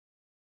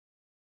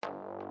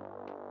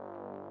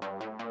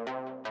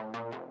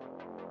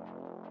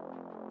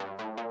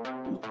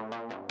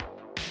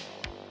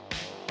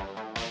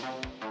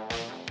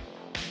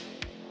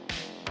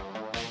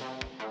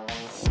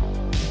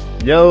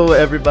Yo,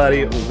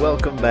 everybody,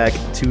 welcome back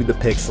to The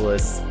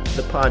Pixelists,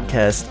 the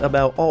podcast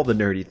about all the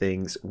nerdy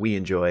things we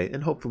enjoy,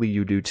 and hopefully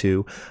you do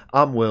too.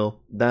 I'm Will,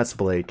 that's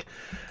Blake,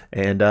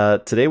 and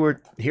today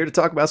we're here to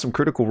talk about some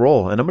Critical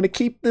Role, and I'm going to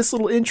keep this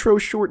little intro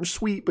short and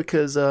sweet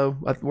because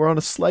we're on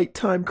a slight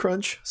time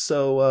crunch,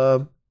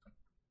 so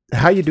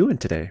how you doing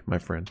today, my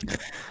friend?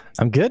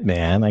 I'm good,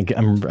 man.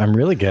 I'm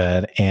really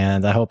good,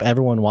 and I hope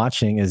everyone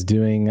watching is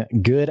doing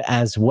good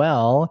as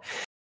well,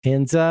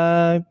 and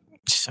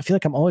I feel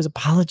like I'm always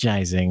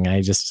apologizing.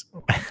 This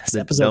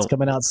episode's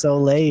coming out so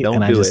late. Don't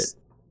do it.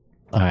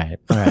 All right.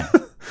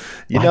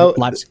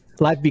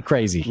 Life be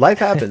crazy. Life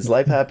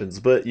happens.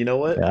 But you know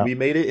what? Yeah. We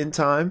made it in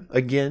time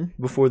again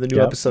before the new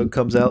episode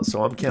comes out.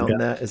 So I'm counting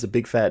that as a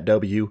big fat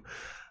W.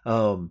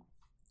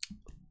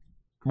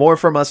 More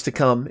from us to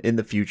come in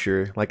the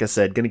future. Like I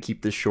said, going to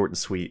keep this short and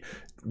sweet.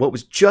 What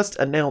was just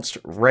announced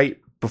right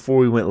before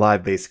we went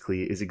live,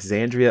 basically, is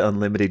Exandria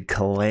Unlimited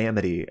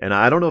Calamity, and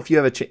I don't know if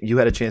you have you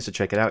had a chance to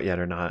check it out yet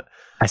or not.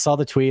 I saw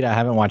the tweet. I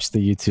haven't watched the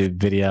YouTube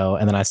video,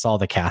 and then I saw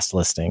the cast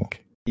listing.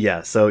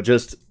 Yeah, so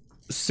just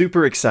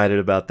super excited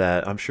about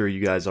that. I'm sure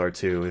you guys are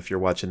too if you're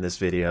watching this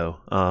video.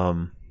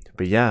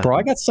 But yeah, bro,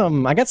 I got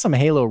some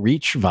Halo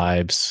Reach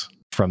vibes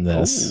from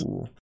this.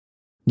 Ooh.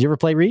 Did you ever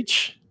play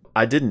Reach?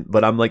 I didn't,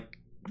 but I'm like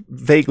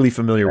vaguely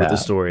familiar with the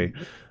story.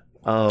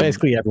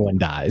 Basically, everyone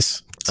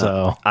dies.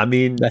 So I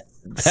mean,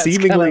 that's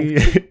seemingly,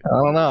 kind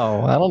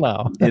of, I don't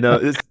know. You know,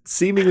 it's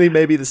seemingly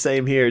maybe the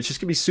same here. It's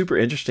just gonna be super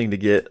interesting to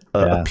get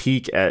a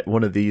peek at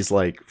one of these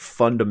like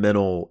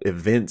fundamental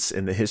events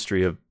in the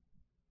history of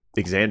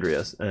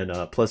Exandria,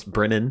 and plus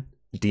Brennan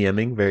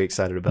DMing. Very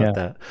excited about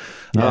that.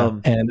 Yeah.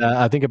 And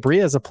I think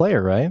Abria is a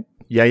player, right?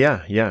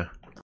 Yeah.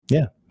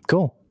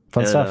 Cool.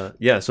 Fun stuff.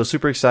 So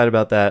super excited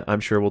about that. I'm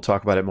sure we'll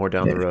talk about it more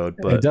down the road.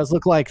 But it does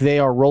look like they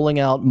are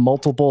rolling out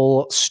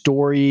multiple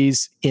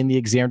stories in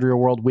the Exandria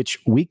world, which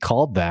we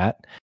called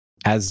that,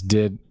 as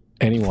did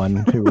anyone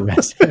who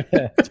has.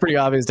 It's pretty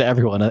obvious to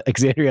everyone,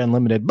 Exandria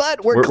Unlimited,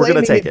 but we're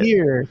claiming it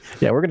here.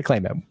 Yeah, we're going to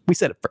claim it. We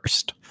said it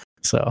first.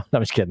 So, no,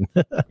 I'm just kidding.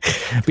 But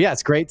yeah,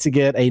 it's great to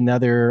get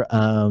another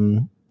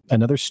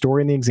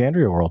story in the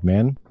Exandria world,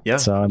 man. Yeah.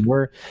 So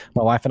my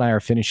wife and I are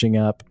finishing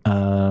up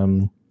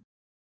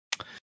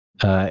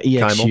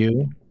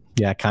EXU,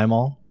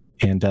 Kaimal,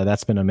 and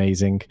that's been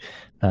amazing.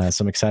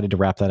 So I'm excited to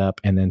wrap that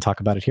up and then talk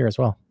about it here as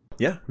well.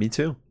 Yeah, me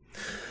too.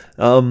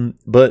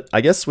 But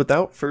I guess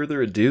without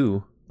further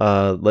ado,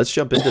 let's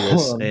jump into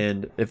this.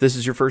 And if this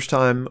is your first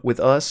time with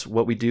us,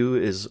 what we do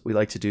is we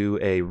like to do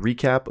a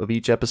recap of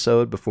each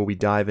episode before we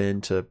dive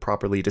into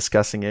properly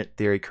discussing it,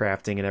 theory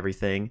crafting and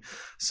everything.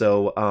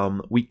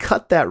 So we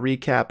cut that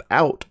recap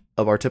out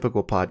of our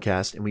typical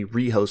podcast and we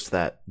rehost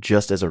that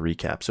just as a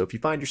recap. So if you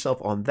find yourself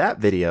on that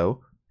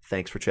video,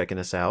 thanks for checking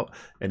us out.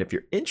 And if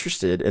you're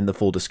interested in the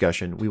full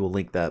discussion, we will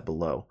link that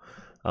below.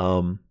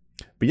 But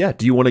yeah,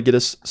 do you want to get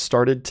us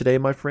started today,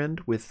 my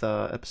friend, with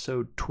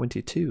episode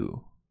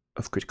 22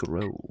 of Critical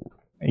Role?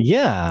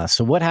 Yeah.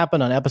 So what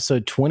happened on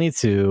episode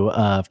 22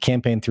 of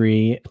Campaign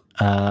 3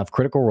 of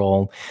Critical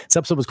Role? This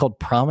episode was called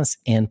Promise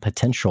and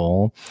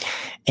Potential.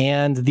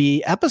 And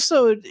the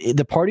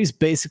party's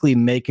basically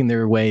making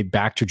their way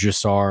back to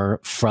Jusar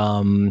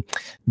from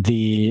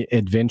the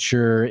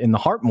adventure in the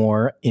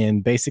Heartmoor in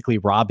basically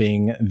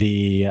robbing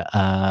the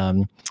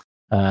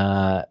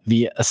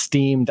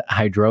esteemed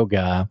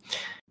Hydroga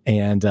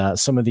and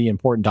some of the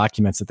important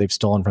documents that they've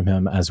stolen from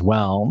him as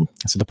well.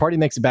 So the party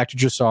makes it back to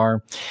Jusar,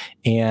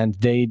 and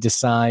they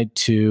decide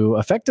to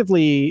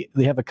effectively,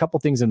 they have a couple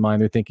things in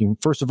mind. They're thinking,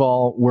 first of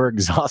all, we're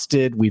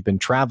exhausted. We've been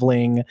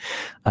traveling.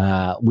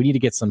 We need to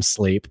get some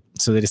sleep.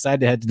 So they decide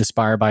to head to the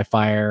Spire by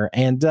Fire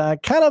and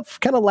kind of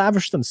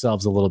lavish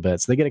themselves a little bit.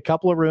 So they get a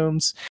couple of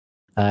rooms.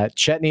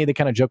 Chetney, they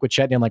kind of joke with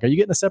Chetney. I'm like, are you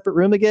getting a separate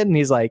room again? And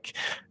he's like,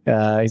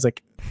 no,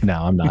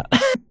 I'm not.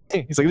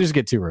 He's like, just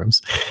get 2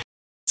 rooms.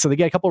 So they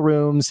get a couple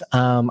rooms.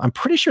 I'm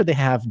pretty sure they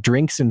have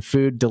drinks and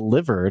food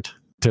delivered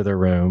to their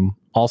room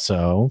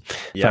also,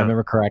 if I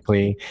remember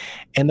correctly.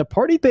 And the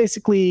party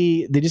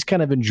basically, they just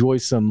kind of enjoy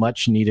some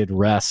much needed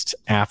rest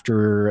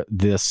after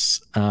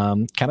this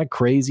kind of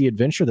crazy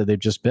adventure that they've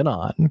just been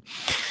on. And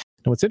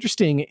what's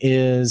interesting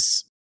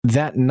is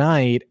that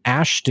night,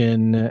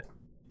 Ashton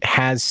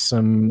has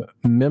some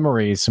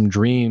memories, some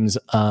dreams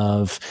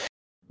of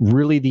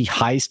really the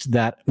heist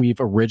that we've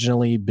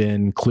originally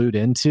been clued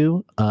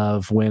into,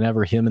 of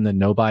whenever him and the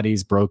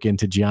nobodies broke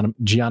into Gianna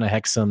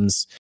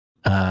Hexam's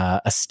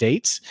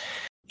estate.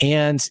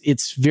 And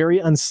it's very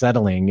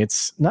unsettling.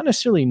 It's not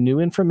necessarily new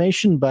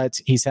information, but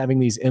he's having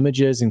these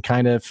images and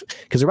kind of,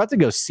 because they're about to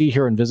go see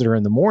her and visit her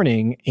in the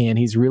morning, and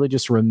he's really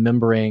just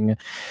remembering,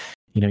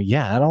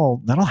 that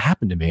all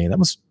happened to me. That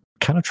was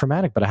kind of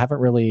traumatic, but I haven't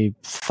really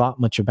thought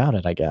much about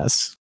it, I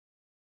guess.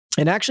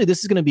 And actually,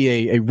 this is going to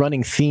be a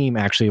running theme,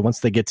 actually.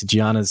 Once they get to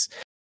Gianna's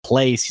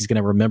place, he's going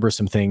to remember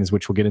some things,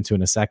 which we'll get into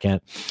in a second.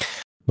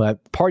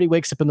 But party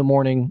wakes up in the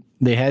morning.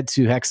 They head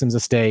to Hexam's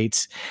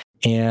estate.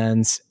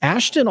 And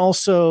Ashton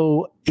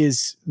also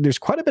there's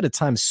quite a bit of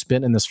time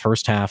spent in this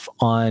first half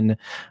on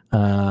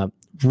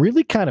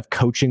really kind of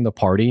coaching the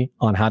party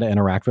on how to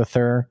interact with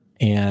her,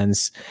 and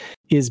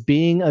is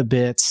being a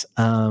bit,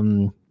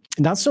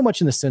 not so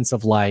much in the sense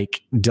of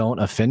like, don't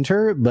offend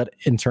her, but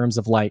in terms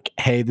of like,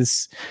 hey,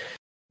 this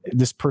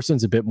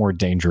person's a bit more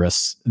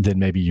dangerous than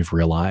maybe you've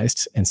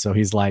realized. And so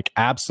he's like,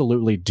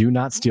 absolutely do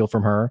not steal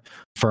from her,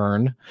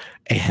 Fern.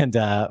 And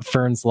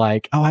Fern's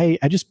like, oh, I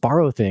just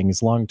borrow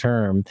things long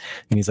term.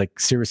 And he's like,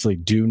 seriously,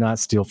 do not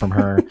steal from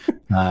her.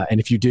 And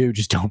if you do,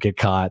 just don't get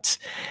caught.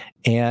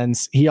 And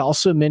he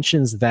also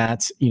mentions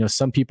that,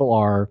 some people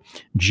are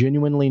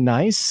genuinely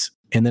nice,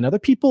 and then other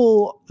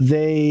people,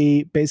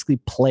 they basically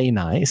play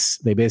nice.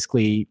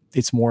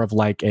 It's more of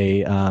like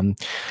I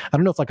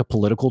don't know if like a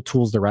political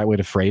tool is the right way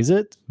to phrase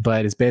it,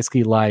 but it's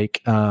basically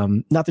like,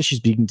 not that she's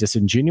being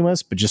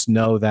disingenuous, but just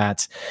know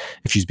that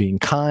if she's being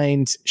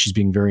kind, she's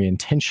being very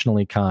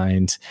intentionally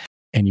kind,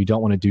 and you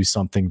don't want to do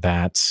something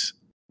that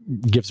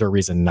gives her a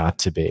reason not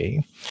to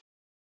be.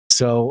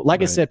 So,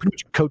 like I said, pretty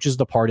much coaches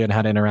the party on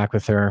how to interact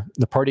with her.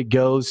 The party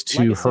goes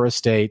to her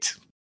estate.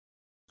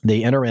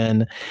 They enter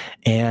in,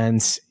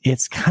 and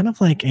it's kind of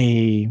like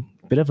a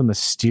bit of a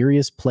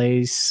mysterious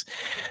place,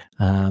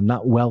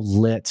 not well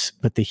lit,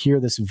 but they hear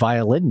this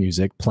violin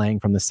music playing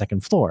from the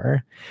second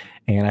floor.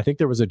 And I think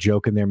there was a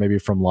joke in there, maybe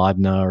from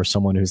Laudna or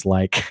someone who's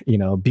like,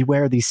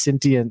 beware these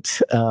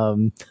sentient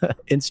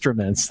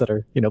instruments that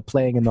are,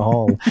 playing in the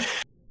hall.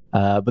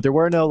 But there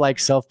were no like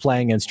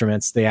self-playing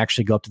instruments. They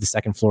actually go up to the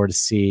second floor to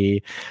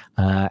see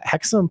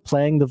Hexam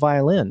playing the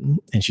violin,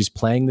 and she's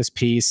playing this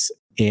piece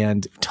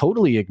and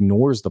totally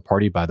ignores the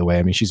party, by the way.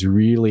 I mean, she's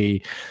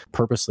really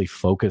purposely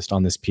focused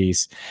on this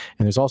piece.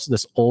 And there's also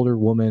this older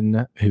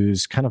woman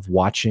who's kind of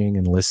watching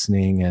and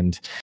listening, and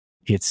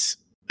it's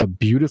a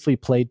beautifully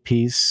played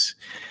piece,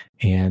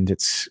 and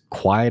it's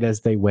quiet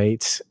as they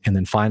wait. And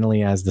then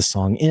finally, as the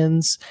song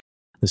ends,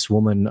 this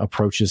woman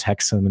approaches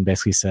Hexam and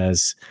basically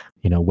says,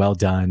 well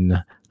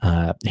done.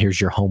 Here's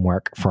your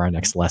homework for our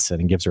next lesson,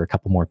 and gives her a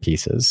couple more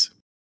pieces.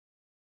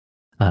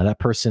 That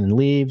person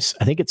leaves.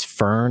 I think it's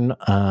Fern,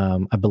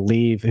 I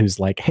believe, who's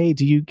like, hey,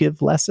 do you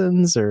give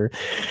lessons?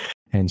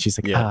 And she's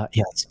like, yeah,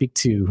 speak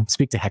to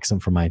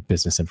Hexam for my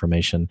business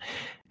information.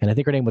 And I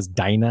think her name was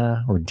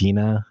Dinah or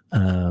Dina.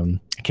 I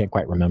can't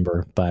quite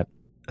remember, but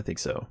I think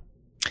so.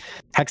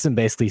 Hexam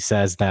basically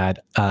says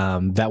that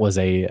that was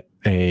a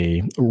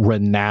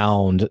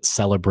renowned,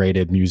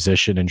 celebrated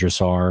musician in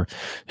Dressar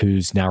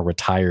who's now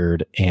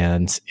retired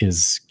and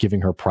is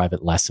giving her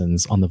private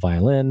lessons on the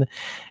violin.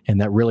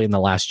 And that really in the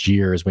last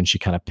year is when she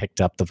kind of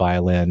picked up the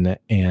violin.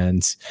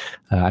 And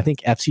I think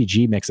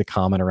FCG makes a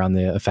comment around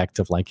the effect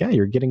of like, yeah,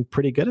 you're getting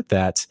pretty good at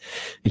that.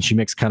 And she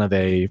makes kind of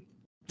a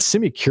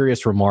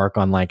semi-curious remark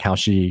on like how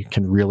she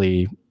can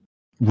really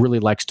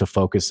likes to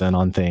focus in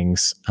on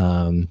things.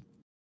 I'm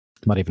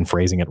not even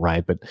phrasing it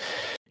right, but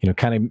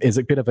kind of is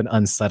a bit of an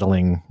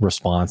unsettling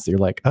response that you're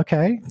like,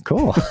 okay,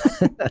 cool.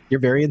 You're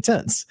very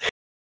intense.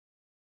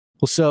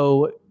 Well,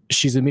 so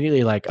she's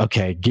immediately like,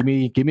 okay, give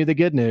me the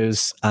good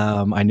news.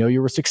 I know you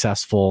were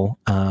successful.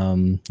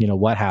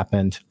 What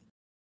happened?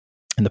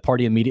 And the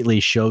party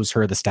immediately shows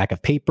her the stack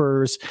of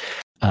papers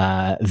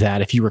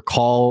that, if you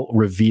recall,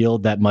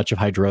 revealed that much of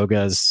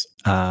Hydroga's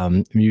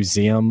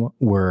museum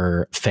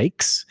were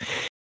fakes.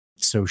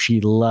 So she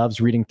loves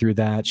reading through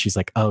that. She's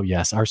like, oh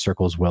yes, our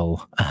circles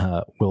will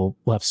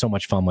have so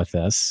much fun with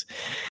this.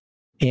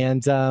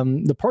 And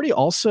the party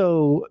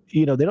also,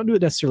 they don't do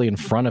it necessarily in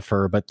front of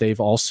her, but they've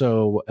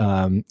also,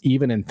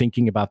 even in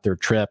thinking about their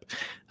trip,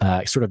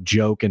 sort of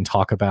joke and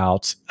talk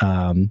about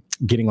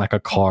getting like a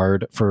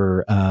card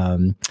for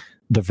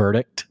the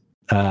verdict,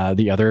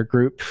 the other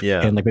group,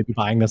 and like maybe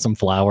buying them some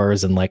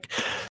flowers and like,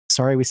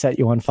 sorry, we set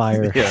you on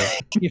fire,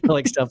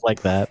 like stuff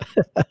like that.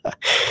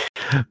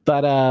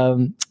 But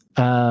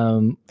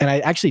and I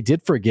actually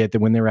did forget that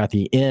when they were at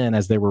the inn,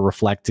 as they were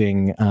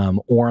reflecting,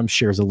 Orm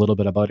shares a little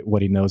bit about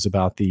what he knows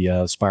about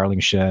the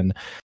Spiraling Shin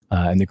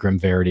and the Grim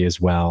Verity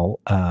as well.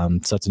 So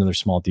that's another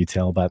small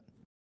detail. But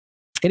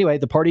anyway,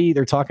 the party,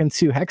 they're talking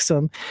to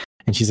Hexam,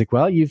 and she's like,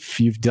 well,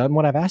 you've done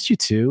what I've asked you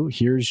to.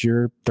 Here's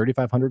your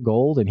 3,500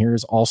 gold, and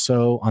here's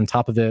also on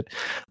top of it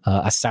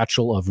a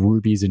satchel of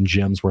rubies and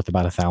gems worth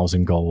about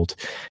 1,000 gold.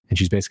 And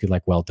she's basically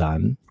like, well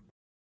done.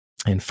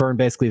 And Fern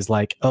basically is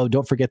like, oh,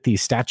 don't forget the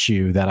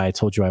statue that I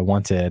told you I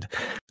wanted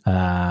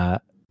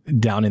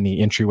down in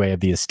the entryway of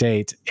the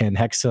estate. And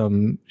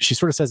Hexam, she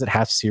sort of says it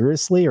half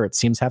seriously, or it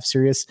seems half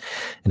serious.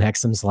 And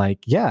Hexam's like,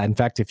 yeah, in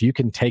fact, if you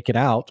can take it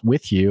out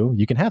with you,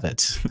 you can have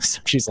it.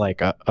 So she's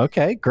like,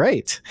 okay,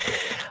 great.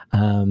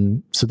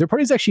 So their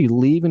party's actually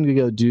leaving to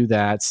go do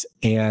that.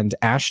 And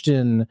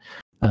Ashton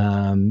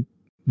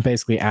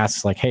basically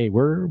asks like, hey,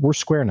 we're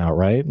square now,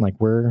 right? Like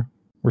we're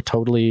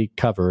totally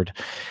covered.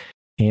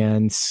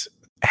 And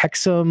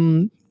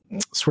Hexam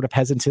sort of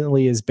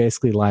hesitantly is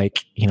basically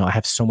like, I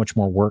have so much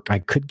more work I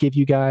could give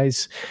you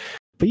guys.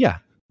 But yeah,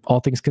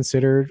 all things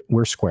considered,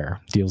 we're square.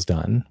 Deal's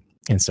done.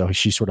 And so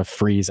she sort of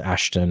frees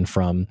Ashton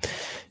from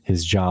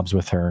his jobs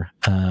with her.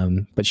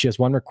 But she has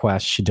one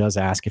request. She does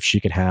ask if she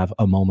could have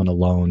a moment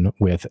alone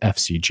with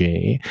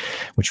FCG,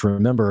 which,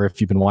 remember, if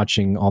you've been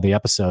watching all the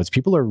episodes,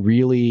 people are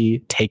really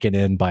taken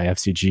in by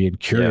FCG and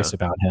curious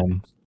about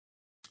him.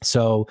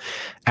 So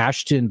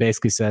Ashton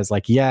basically says,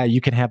 like, yeah,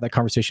 you can have that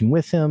conversation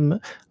with him,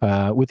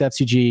 with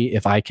FCG,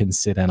 if I can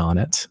sit in on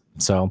it.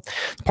 So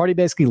the party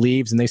basically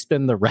leaves, and they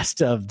spend the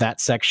rest of that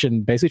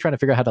section basically trying to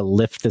figure out how to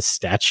lift this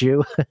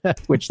statue,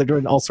 which they're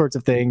doing all sorts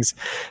of things.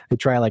 They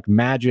try like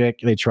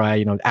magic. They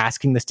try,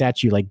 asking the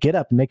statue, like, get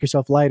up and make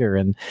yourself lighter.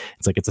 And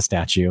it's like, it's a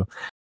statue.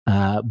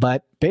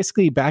 But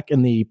basically back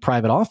in the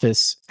private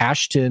office,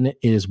 Ashton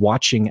is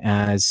watching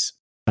as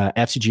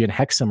FCG and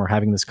Hexam are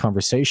having this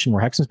conversation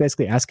where Hexam's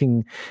basically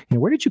asking,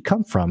 where did you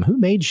come from? Who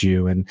made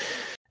you? And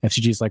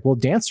FCG's like, well,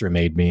 Dancer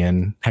made me.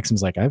 And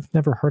Hexam's like, I've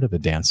never heard of a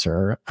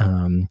Dancer.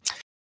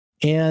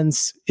 And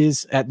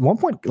is at one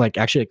point, like,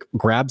 actually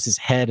grabs his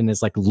head and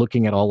is like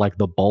looking at all like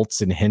the bolts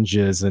and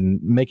hinges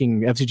and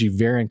making FCG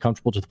very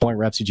uncomfortable, to the point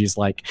where FCG's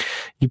like,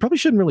 you probably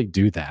shouldn't really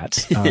do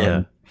that.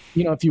 Yeah.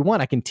 If you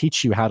want, I can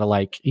teach you how to,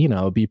 like,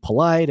 be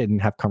polite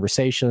and have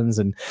conversations.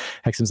 And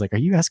Hexam's like, are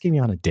you asking me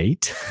on a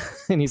date?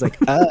 And he's like,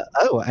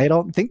 oh, I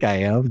don't think I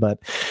am. But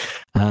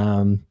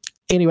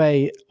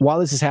anyway, while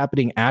this is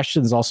happening,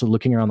 Ashton's also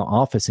looking around the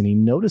office, and he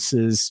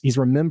notices, he's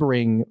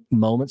remembering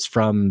moments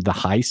from the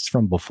heist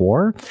from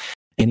before.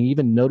 And he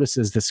even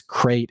notices this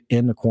crate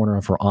in the corner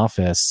of her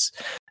office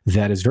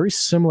that is very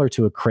similar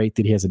to a crate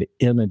that he has an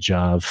image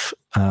of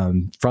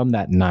from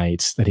that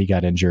night that he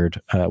got injured,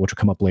 which will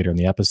come up later in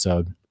the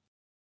episode.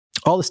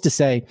 All this to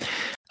say,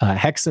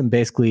 Hexam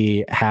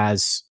basically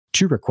has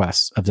two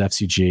requests of the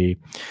FCG.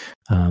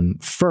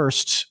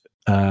 First,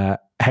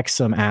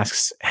 Hexam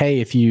asks, hey,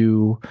 if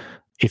you,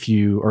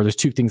 or there's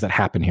two things that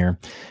happen here.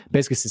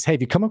 Basically says, hey,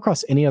 if you come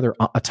across any other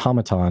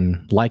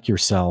automaton like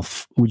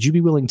yourself, would you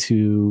be willing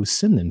to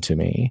send them to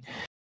me?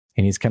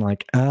 And he's kind of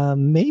like,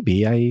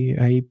 maybe,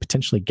 I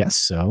potentially guess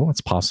so. It's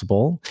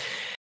possible.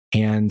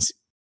 And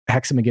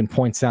Hexam again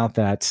points out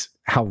that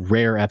how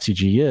rare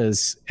FCG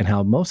is, and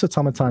how most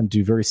automaton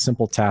do very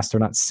simple tasks. They're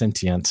not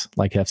sentient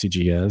like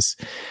FCG is.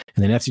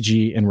 And then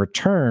FCG in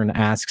return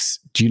asks,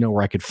 do you know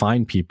where I could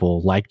find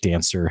people like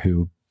Dancer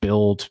who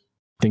build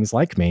things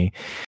like me?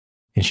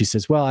 And she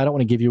says, well, I don't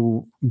want to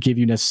give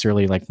you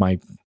necessarily like my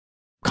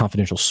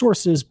confidential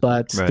sources,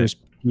 but there's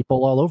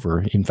people all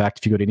over. In fact,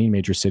 if you go to any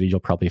major city,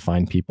 you'll probably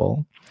find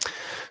people.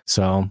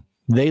 So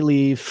they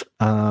leave.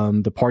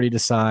 The party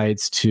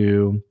decides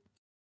to,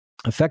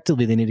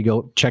 effectively, they need to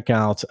go check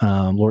out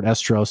Lord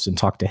Estros and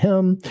talk to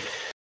him.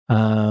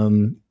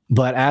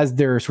 But as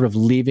they're sort of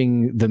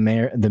leaving the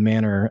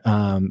manor,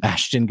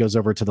 Ashton goes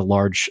over to the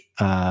large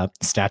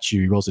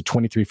statue. He rolls a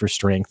 23 for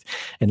strength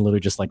and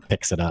literally just like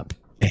picks it up.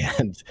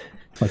 And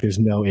like, there's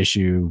no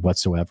issue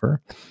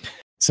whatsoever.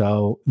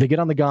 So they get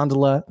on the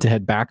gondola to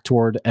head back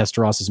toward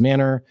Esteros's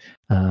manor.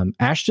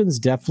 Ashton's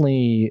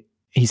definitely,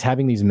 he's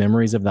having these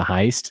memories of the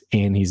heist,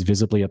 and he's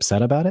visibly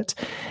upset about it.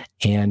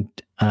 And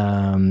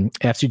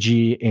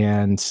FCG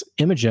and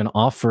Imogen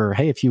offer,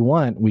 hey, if you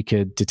want, we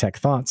could detect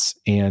thoughts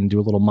and do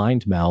a little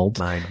mind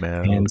meld.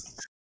 And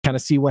kind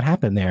of see what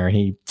happened there.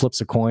 He flips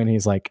a coin.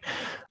 He's like,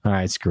 all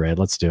right, screw it,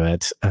 let's do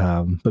it.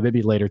 But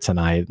maybe later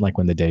tonight, like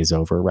when the day's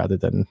over, rather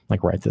than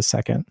like right this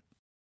second.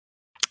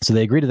 So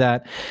they agree to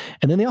that.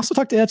 And then they also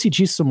talk to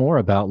FCG some more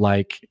about,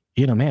 like,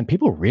 man,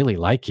 people really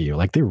like you.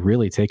 Like, they're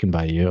really taken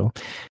by you.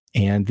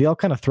 And they all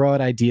kind of throw out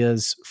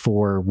ideas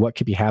for what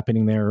could be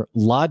happening there.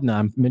 Laudna,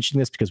 I'm mentioning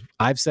this because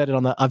I've said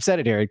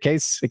it here in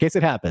case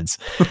it happens.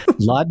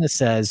 Laudna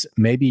says,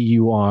 maybe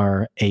you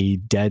are a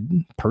dead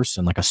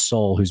person, like a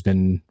soul who's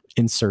been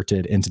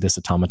inserted into this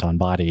automaton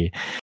body.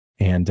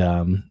 And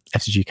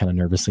FCG kind of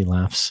nervously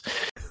laughs.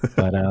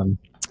 But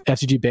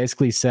FCG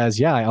basically says,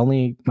 yeah,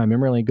 my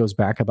memory only goes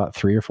back about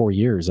 3 or 4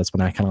 years. That's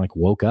when I kind of like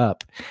woke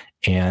up,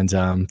 and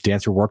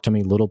Dancer worked on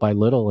me little by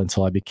little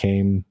until I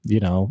became,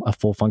 a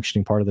full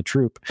functioning part of the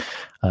troop,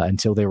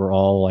 until they were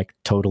all like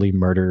totally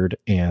murdered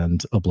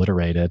and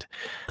obliterated.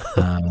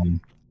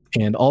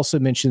 And also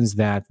mentions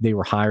that they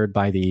were hired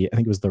by I think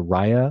it was the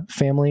Raya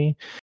family.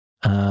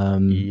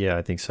 Yeah,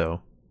 I think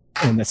so.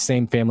 And the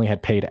same family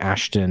had paid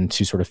Ashton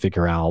to sort of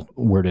figure out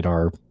where did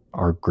our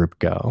group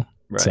go.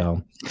 Right.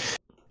 So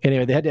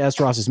anyway, they head to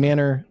Esteros's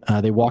manor.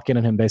 They walk in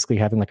on him basically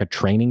having like a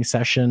training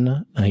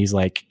session. He's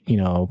like,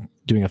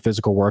 doing a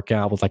physical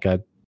workout with like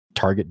a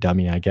target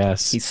dummy, I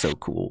guess. He's so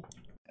cool.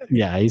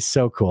 Yeah, he's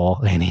so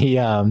cool. And he,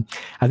 I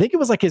think it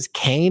was like his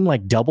cane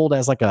like doubled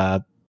as like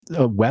a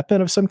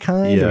weapon of some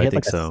kind. Yeah, or he had I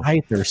think like so. A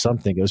scythe or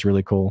something. It was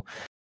really cool.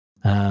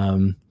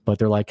 But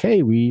they're like,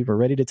 hey, we were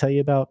ready to tell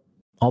you about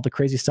all the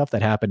crazy stuff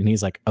that happened. And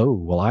he's like, oh,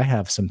 well, I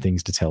have some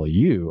things to tell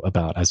you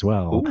about as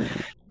well. Ooh.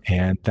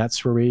 And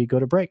that's where we go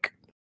to break.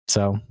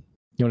 So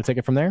you want to take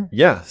it from there?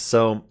 Yeah.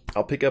 So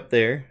I'll pick up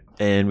there,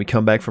 and we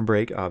come back from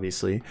break,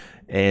 obviously.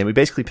 And we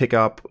basically pick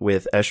up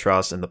with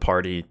Esteros and the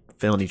party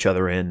filling each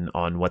other in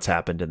on what's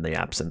happened in the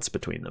absence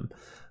between them.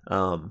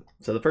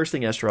 So the first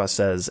thing Esteros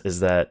says is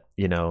that,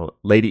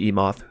 Lady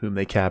Emoth, whom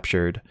they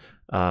captured,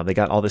 They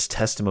got all this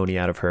testimony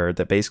out of her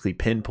that basically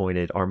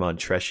pinpointed Armand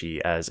Tresci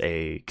as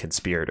a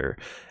conspirator.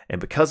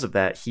 And because of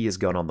that, he has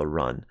gone on the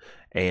run.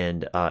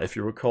 And if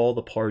you recall,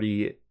 the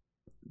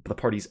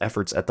party's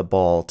efforts at the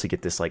ball to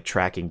get this like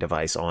tracking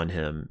device on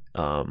him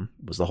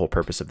was the whole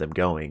purpose of them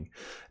going.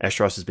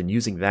 Esdras has been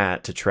using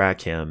that to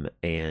track him,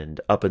 and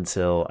up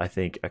until I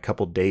think a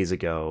couple days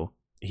ago,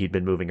 he'd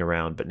been moving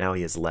around, but now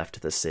he has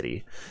left the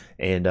city.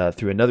 And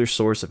through another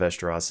source of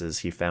Esdras's,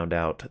 he found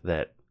out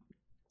that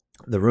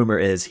the rumor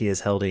is he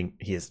is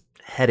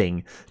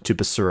heading to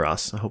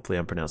Basuras. Hopefully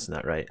I'm pronouncing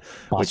that right.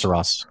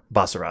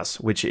 Basuras,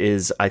 which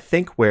is, I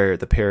think, where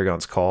the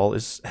Paragon's Call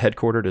is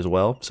headquartered as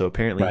well. So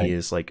apparently he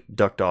is like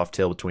ducked off,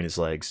 tail between his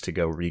legs, to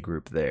go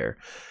regroup there.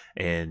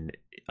 And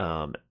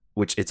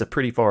which it's a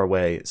pretty far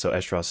away. So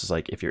Esdras is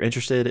like, if you're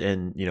interested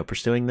in,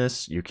 pursuing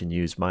this, you can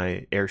use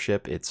my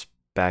airship. It's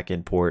back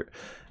in port,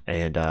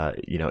 and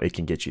it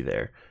can get you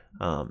there.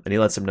 And he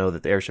lets him know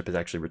that the airship has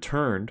actually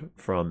returned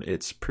from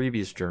its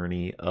previous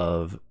journey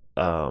of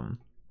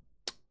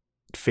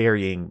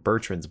ferrying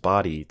Bertrand's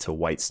body to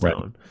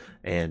Whitestone.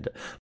 Right. And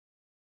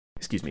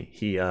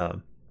he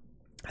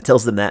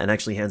tells them that, and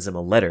actually hands them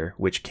a letter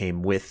which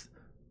came with,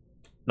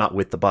 not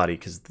with the body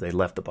because they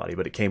left the body,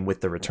 but it came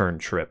with the return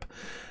trip.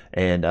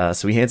 And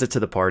so he hands it to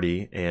the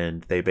party,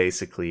 and they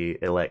basically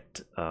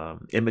elect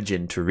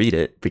Imogen to read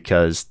it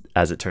because,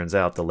 as it turns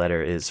out, the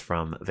letter is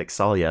from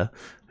Vex'ahlia,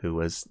 who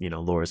was,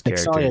 Laura's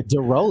character. Vex'ahlia de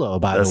Rollo,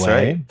 by the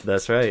way.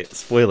 That's right.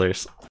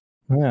 Spoilers.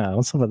 Yeah,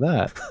 what's up with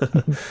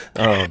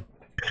that?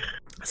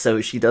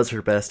 So she does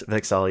her best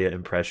Vex'ahlia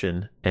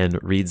impression and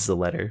reads the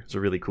letter. It's a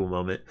really cool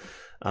moment.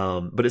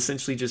 But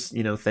essentially just,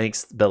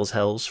 thanks Bell's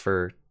Hells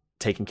for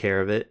taking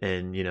care of it,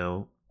 and,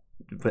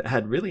 but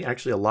had really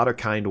actually a lot of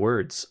kind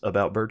words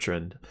about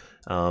Bertrand.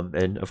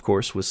 And of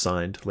course was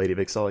signed Lady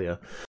Vex'ahlia.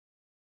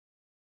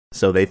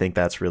 So they think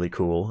that's really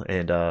cool.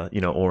 And,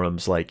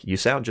 Orum's like, you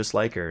sound just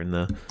like her.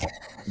 And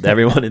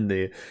everyone in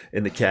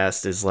the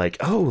cast is like,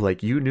 oh,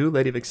 like you knew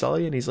Lady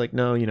Vex'ahlia? And he's like,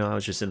 no, I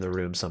was just in the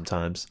room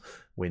sometimes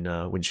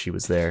when she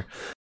was there.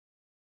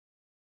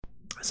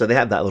 So they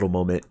have that little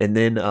moment. And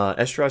then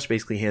Esdras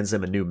basically hands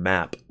them a new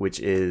map, which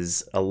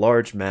is a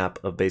large map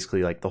of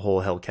basically like the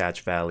whole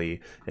Hellcatch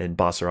Valley and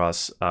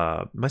Basuras.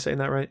 Am I saying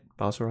that right?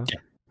 Basuras? Yeah.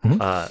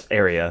 Mm-hmm.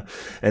 Area.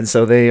 And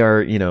so they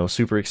are,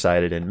 super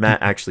excited. And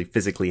Matt actually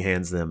physically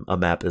hands them a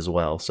map as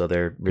well. So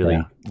they're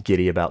really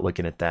giddy about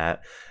looking at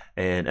that.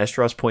 And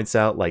Esdras points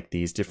out like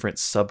these different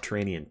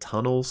subterranean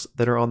tunnels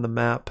that are on the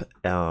map.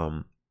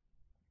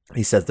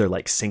 He says they're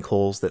like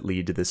sinkholes that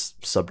lead to this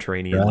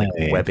subterranean like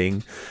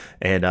webbing.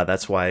 And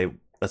that's one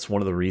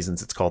of the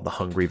reasons it's called the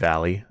Hungry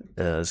Valley,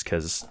 is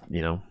because,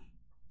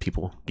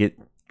 people get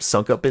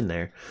sunk up in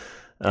there.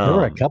 There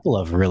were a couple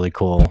of really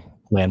cool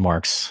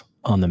landmarks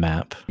on the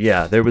map.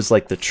 Yeah, there was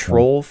like the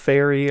Troll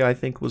Ferry, I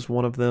think was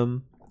one of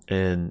them,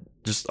 and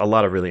just a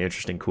lot of really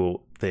interesting,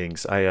 cool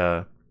things.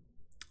 I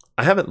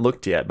haven't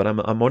looked yet, but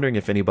I'm wondering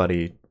if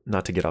anybody,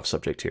 not to get off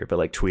subject here, but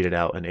like tweeted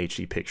out an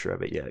HD picture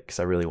of it yet, because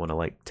I really want to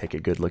like take a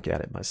good look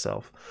at it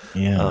myself.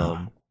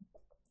 Yeah.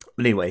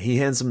 But anyway, he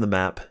hands him the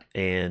map,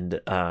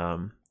 and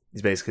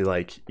he's basically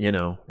like,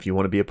 if you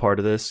want to be a part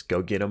of this,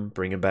 go get him,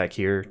 bring him back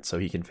here so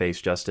he can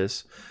face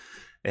justice.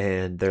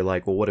 And they're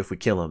like, well, what if we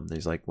kill him? And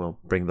he's like, well,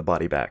 bring the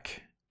body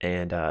back.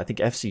 And I think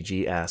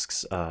FCG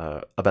asks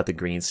about the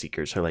Green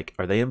Seekers. They're like,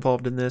 are they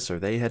involved in this? Are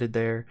they headed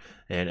there?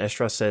 And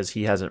Esdras says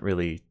he hasn't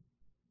really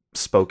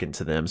spoken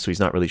to them, so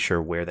he's not really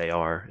sure where they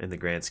are in the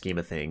grand scheme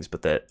of things,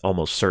 but that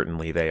almost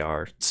certainly they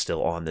are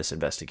still on this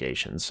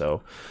investigation.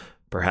 So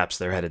perhaps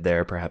they're headed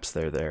there, perhaps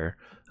they're there.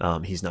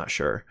 He's not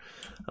sure.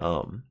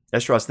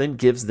 Esdras then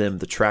gives them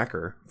the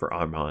tracker for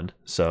Armand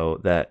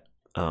so that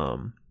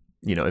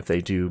if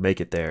they do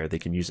make it there, they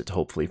can use it to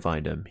hopefully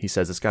find him. He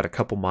says it's got a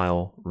couple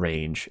mile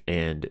range,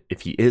 and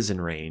if he is in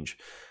range,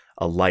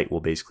 a light will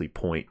basically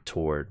point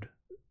toward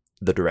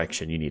the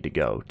direction you need to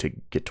go to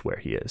get to where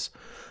he is.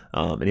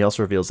 And he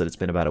also reveals that it's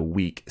been about a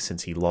week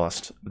since he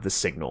lost the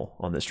signal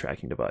on this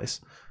tracking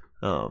device.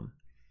 So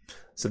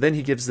then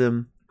he gives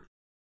them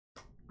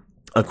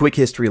a quick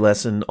history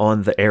lesson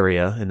on the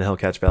area in the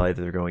Hellcatch Valley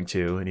that they're going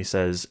to. And he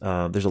says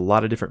there's a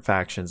lot of different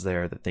factions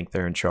there that think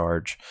they're in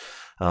charge.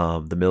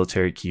 The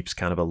military keeps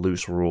kind of a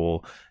loose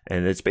rule,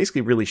 and it's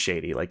basically really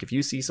shady. Like if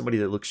you see somebody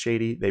that looks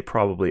shady, they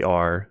probably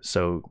are.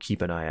 So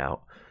keep an eye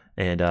out.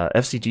 And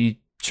FCG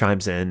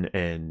chimes in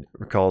and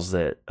recalls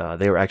that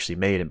they were actually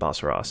made in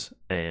Basuras,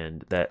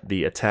 and that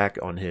the attack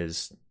on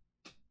his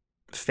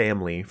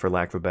family, for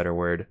lack of a better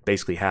word,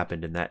 basically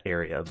happened in that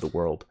area of the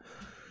world.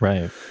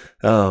 Right.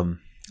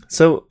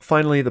 So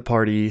finally the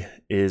party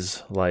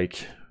is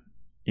like,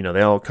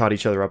 they all caught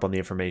each other up on the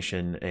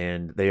information,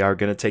 and they are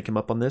going to take him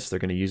up on this. They're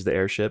going to use the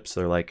airships.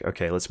 They're like,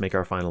 okay, let's make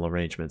our final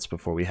arrangements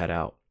before we head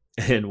out.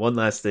 And one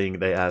last thing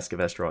they ask of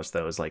Esdras,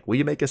 though, is like, will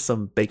you make us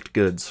some baked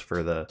goods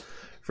for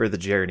the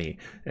journey?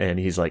 And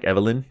he's like,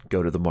 Evelyn,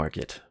 go to the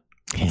market.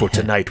 For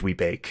tonight we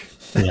bake.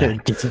 Yeah,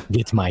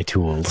 get my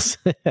tools.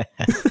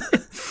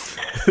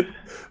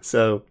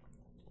 So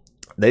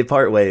They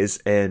part ways,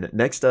 and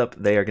next up,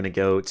 they are going to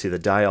go to the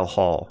Dial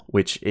Hall,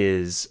 which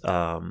is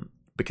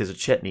because of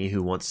Chetney,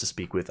 who wants to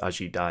speak with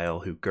Ajit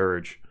Dial, who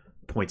Gurge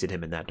pointed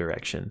him in that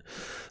direction.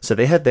 So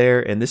they head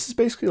there, and this is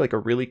basically like a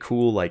really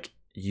cool like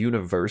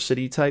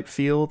university type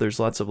feel. There's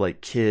lots of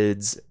like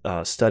kids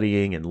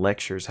studying and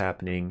lectures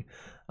happening.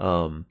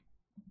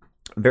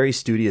 Very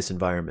studious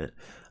environment.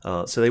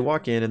 So they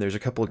walk in, and there's a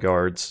couple of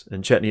guards,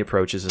 and Chetney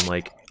approaches and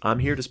like, I'm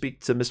here to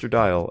speak to Mr.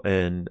 Dial,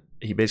 and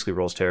he basically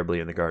rolls terribly,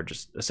 and the guard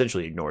just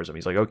essentially ignores him.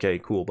 He's like, okay,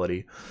 cool,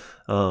 buddy.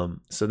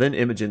 So then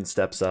Imogen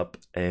steps up,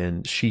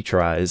 and she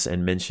tries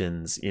and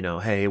mentions,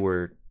 hey,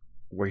 we're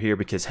here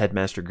because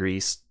Headmaster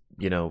Grease,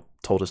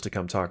 told us to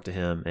come talk to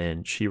him,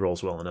 and she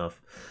rolls well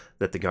enough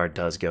that the guard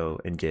does go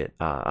and get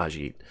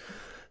Ajit.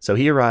 So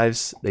he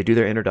arrives, they do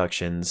their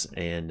introductions,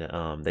 and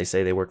they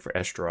say they work for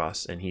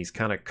Eshtaroth, and he's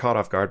kind of caught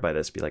off guard by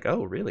this, be like,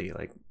 oh, really?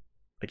 Like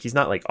he's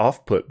not like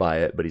off put by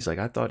it, but he's like,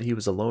 I thought he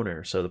was a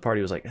loner. So the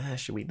party was like,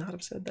 should we not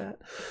have said that?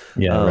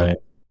 Yeah, right.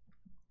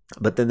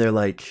 But then they're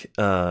like,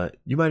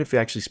 you mind if you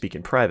actually speak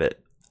in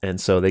private? And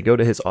so they go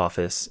to his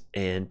office,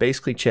 and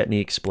basically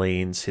Chetney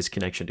explains his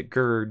connection to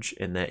Gurge,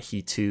 and that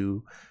he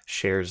too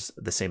shares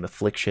the same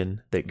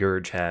affliction that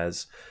Gurge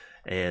has,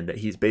 and that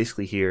he's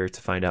basically here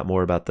to find out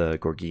more about the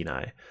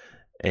Gorgini.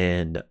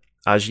 And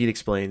Ajit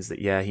explains that,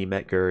 he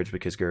met Gurge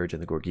because Gurge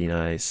and the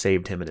Gorgini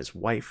saved him and his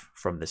wife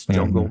from this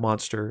jungle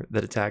monster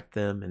that attacked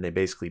them, and they've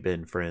basically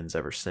been friends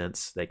ever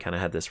since. They kind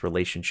of had this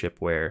relationship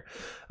where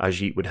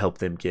Ajit would help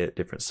them get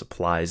different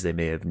supplies they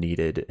may have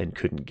needed and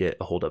couldn't get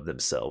a hold of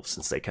themselves,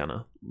 since they kind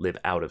of live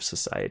out of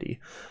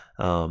society.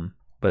 But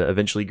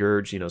eventually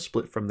Gurge,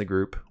 split from the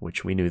group,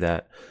 which we knew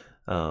that.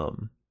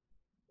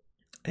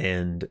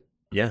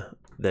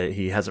 That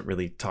he hasn't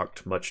really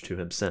talked much to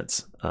him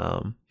since.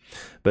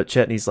 But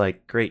Chetney's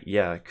like, great,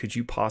 could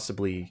you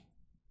possibly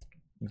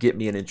get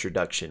me an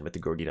introduction with the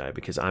Gorgini,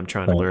 because I'm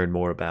trying to learn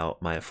more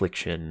about my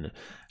affliction,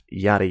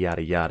 yada,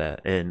 yada, yada.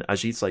 And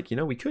Ajit's like,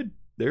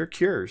 there are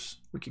cures.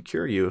 We could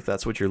cure you if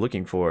that's what you're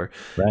looking for.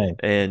 Right.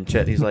 And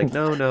Chetney's like,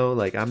 no,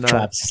 like, I'm not.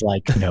 Travis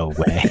like, no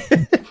way.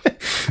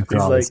 After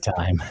all this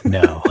time,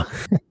 no.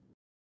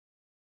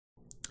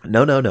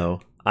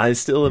 No. I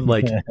still am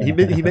like, he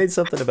made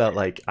something about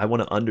like, I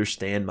want to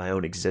understand my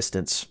own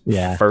existence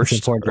first, it's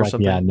important or to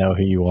something. know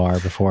who you are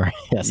before.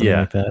 Something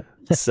like that.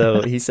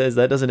 So he says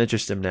that doesn't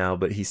interest him now,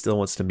 but he still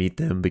wants to meet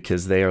them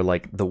because they are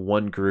like the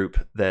one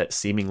group that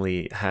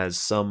seemingly has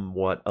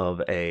somewhat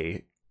of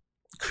a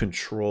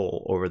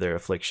control over their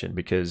affliction,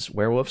 because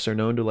werewolves are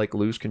known to like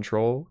lose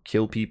control,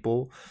 kill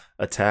people,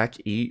 attack,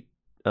 eat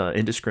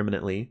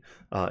indiscriminately,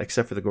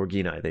 except for the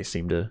Gorgini. They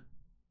seem to,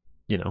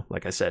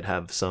 like I said,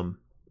 have some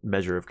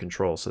measure of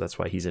control, so that's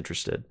why he's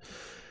interested.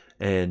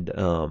 And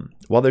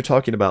while they're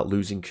talking about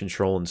losing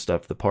control and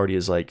stuff, the party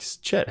is like,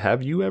 Chet,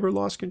 have you ever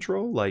lost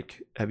control?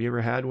 Like, have you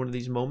ever had one of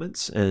these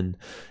moments? And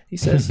he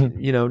says,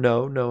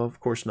 no, of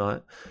course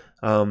not.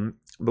 But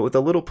with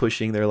a little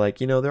pushing, they're like,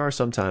 there are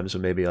some times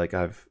when maybe like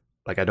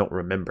I don't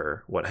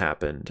remember what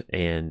happened.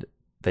 And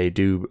they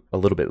do a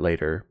little bit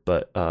later,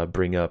 but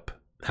bring up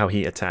how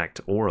he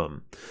attacked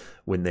Orem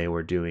when they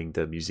were doing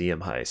the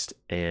museum heist.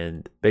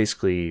 And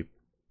basically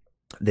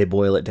they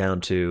boil it down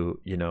to,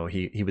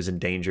 he was in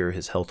danger,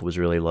 his health was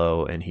really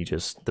low, and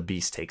the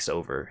beast takes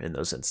over in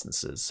those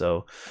instances.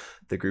 So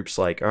the group's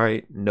like, all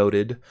right,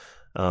 noted.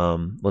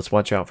 Let's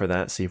watch out for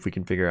that, see if we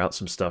can figure out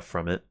some stuff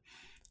from it.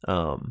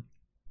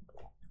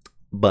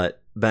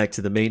 But back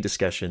to the main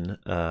discussion,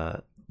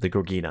 the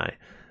Gorgini.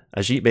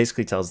 Ajit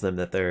basically tells them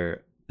that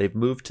they've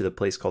moved to the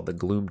place called the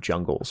Gloom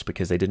Jungles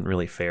because they didn't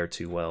really fare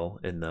too well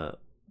in the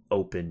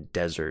open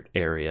desert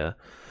area.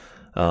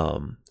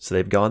 So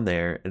they've gone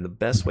there, and the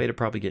best way to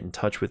probably get in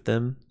touch with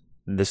them,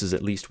 and this is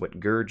at least what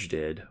Gurge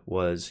did,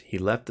 was he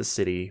left the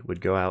city, would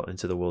go out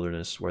into the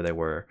wilderness where they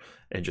were,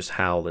 and just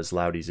howl as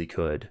loud as he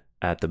could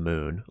at the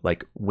moon,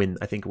 like when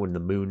the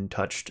moon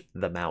touched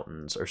the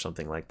mountains or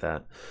something like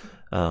that.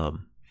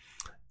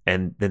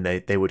 And then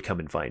they would come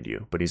and find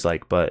you. But he's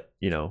like,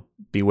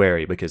 be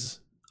wary,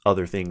 because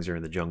other things are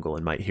in the jungle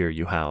and might hear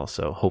you howl,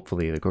 so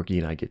hopefully the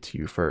Gorgini get to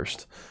you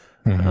first.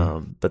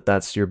 But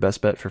that's your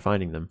best bet for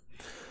finding them.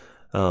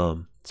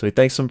 So he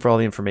thanks them for all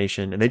the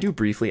information, and they do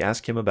briefly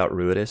ask him about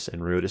Ruidus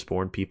and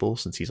Ruidus-born people,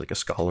 since he's like a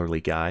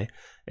scholarly guy.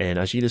 And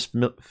Ajit is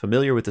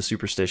familiar with the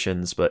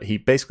superstitions, but he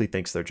basically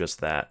thinks they're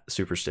just that,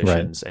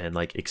 superstitions, and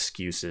like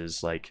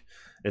excuses, like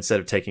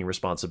instead of taking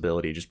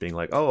responsibility, just being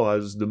like, oh, it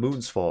was the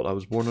moon's fault, I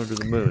was born under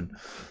the moon.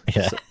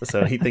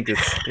 So he thinks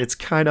it's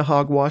kind of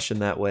hogwash in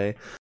that way.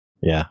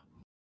 Yeah.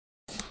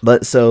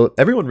 But so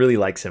everyone really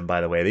likes him,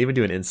 by the way. They even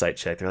do an insight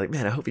check. They're like,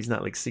 man, I hope he's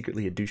not like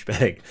secretly a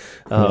douchebag.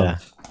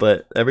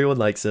 But everyone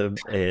likes him,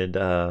 and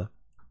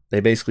they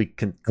basically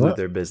conclude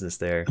their business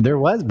there. There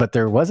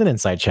was an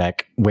insight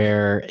check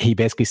where he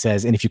basically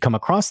says, and if you come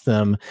across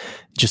them,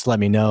 just let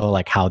me know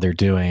like how they're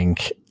doing.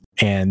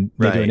 And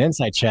they do an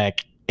insight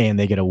check, and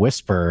they get a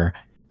whisper.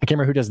 I can't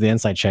remember who does the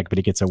insight check, but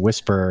he gets a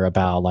whisper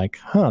about like,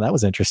 that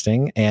was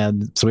interesting.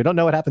 And so we don't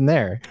know what happened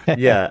there.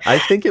 Yeah, I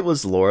think it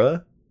was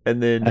Laura.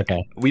 And then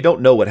Okay. we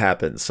don't know what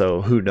happened,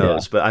 so who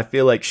knows? But I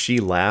feel like she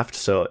laughed.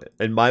 So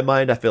in my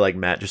mind, I feel like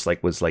Matt just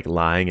like was like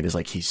lying and is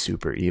like he's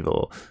super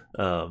evil.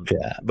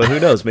 But who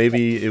knows?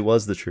 Maybe it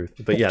was the truth.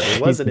 But yeah,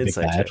 there was an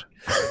inside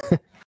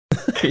check.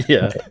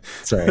 Yeah. Okay.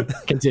 Sorry.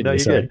 Continue. No, you're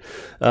Sorry.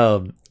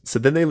 good. So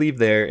then they leave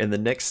there, and the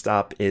next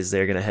stop is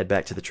they're going to head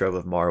back to the Trove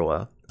of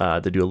Marwa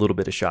to do a little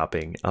bit of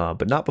shopping,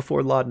 but not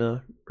before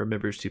Laudna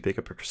remembers to pick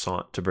up a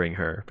croissant to bring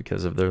her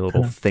because of their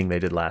little thing they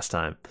did last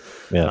time.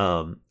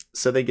 Yeah.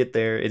 So they get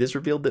there. It is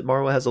revealed that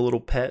Marwa has a little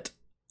pet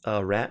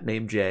rat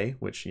named Jay,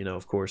 which,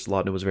 of course,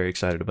 Laudna was very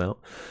excited about.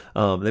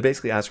 They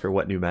basically ask her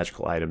what new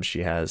magical items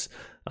she has.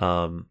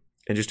 And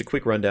just a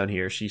quick rundown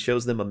here. She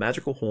shows them a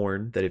magical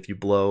horn that if you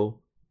blow,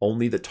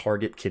 only the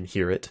target can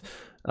hear it.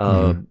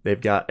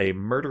 They've got a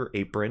murder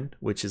apron,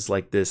 which is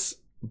like this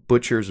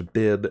butcher's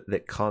bib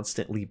that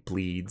constantly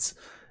bleeds.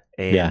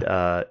 And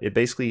it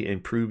basically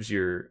improves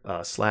your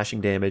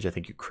slashing damage. I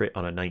think you crit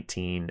on a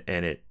 19,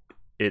 and it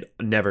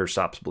never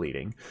stops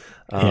bleeding.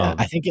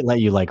 I think it let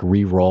you like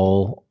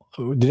re-roll.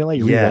 Did it let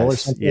you re-roll or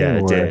something? Yeah,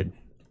 it did.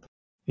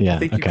 Yeah, I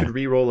think you could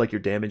re-roll like your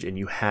damage, and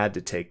you had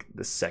to take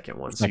the second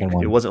one.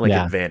 One. It wasn't like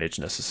advantage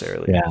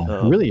necessarily.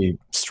 Yeah, really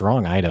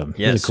strong item.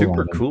 Yeah, really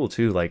super cool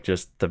too, like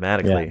just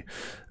thematically.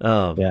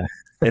 Yeah.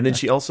 And then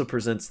she also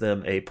presents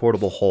them a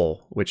portable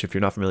hole, which if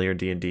you're not familiar in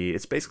D&D,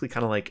 it's basically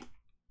kind of like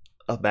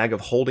a bag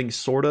of holding,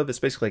 sort of. It's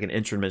basically like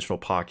an interdimensional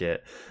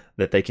pocket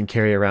that they can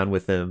carry around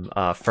with them.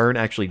 Fern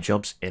actually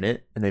jumps in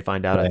it, and they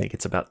find out I think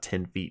it's about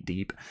 10 feet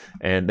deep.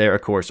 And they,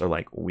 of course, are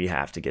like, we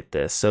have to get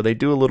this. So they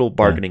do a little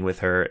bargaining with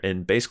her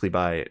and basically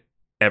buy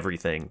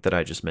everything that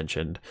I just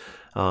mentioned.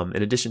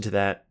 In addition to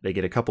that, they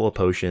get a couple of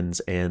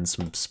potions and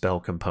some spell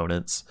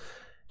components.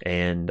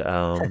 And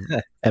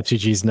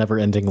FCG's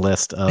never-ending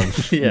list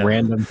of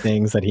random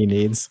things that he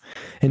needs.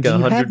 And got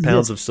 100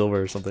 pounds of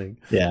silver or something.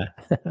 Yeah.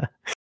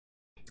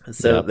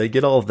 So they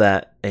get all of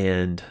that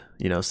and,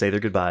 say their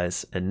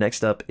goodbyes. And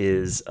next up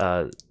is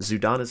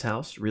Zudana's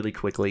house really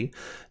quickly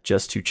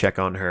just to check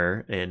on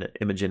her. And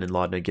Imogen and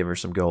Laudna give her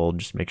some gold,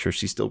 just make sure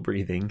she's still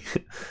breathing.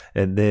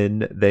 And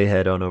then they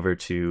head on over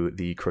to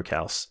the Crook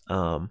house.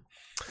 And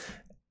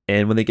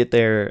when they get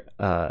there,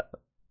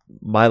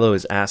 Milo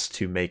is asked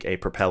to make a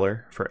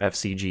propeller for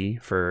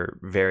FCG for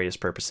various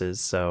purposes.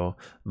 So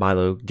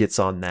Milo gets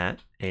on that,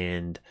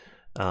 and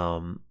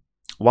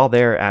while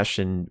there,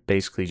 Ashton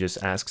basically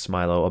just asks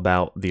Milo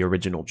about the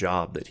original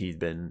job that he'd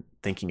been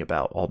thinking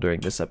about all during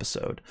this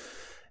episode.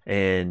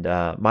 And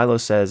Milo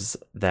says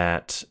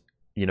that,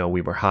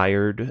 we were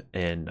hired,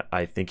 and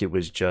I think it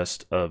was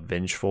just a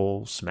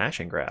vengeful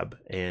smash and grab.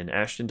 And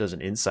Ashton does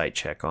an insight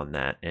check on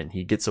that, and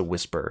he gets a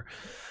whisper.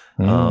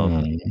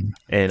 And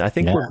I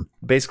think we're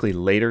basically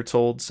later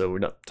told, so we're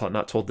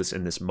not told this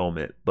in this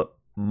moment, but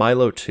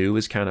Milo too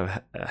is kind of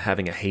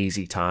having a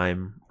hazy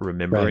time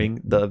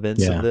remembering the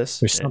events of this.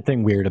 There's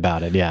something weird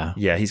about it. Yeah.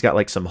 Yeah. He's got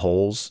like some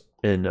holes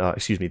in,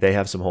 they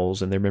have some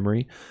holes in their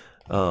memory.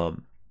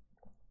 And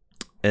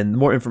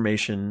more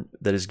information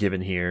that is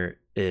given here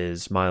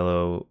is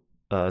Milo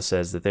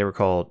says that they were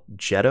called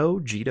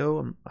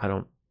Jito.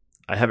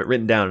 I have it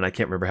written down and I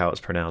can't remember how it's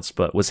pronounced,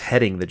 but was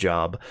heading the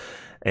job.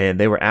 And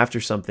they were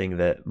after something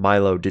that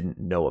Milo didn't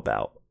know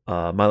about.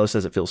 Milo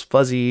says it feels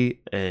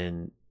fuzzy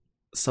and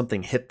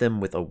something hit them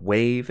with a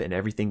wave and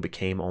everything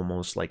became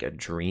almost like a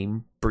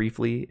dream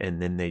briefly.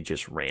 And then they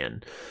just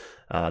ran.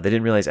 They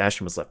didn't realize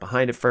Ashton was left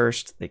behind at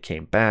first. They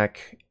came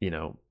back,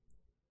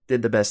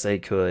 did the best they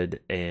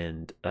could.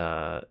 And,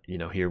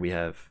 here we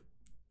have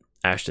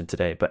Ashton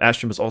today. But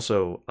Ashton was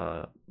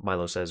also,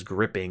 Milo says,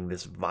 gripping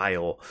this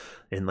vial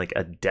in like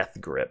a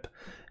death grip.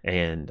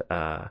 And,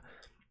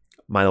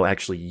 Milo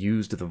actually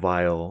used the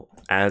vial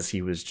as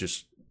he was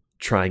just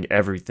trying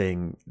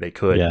everything they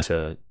could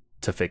to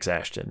fix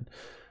Ashton.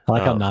 I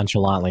like how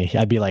nonchalantly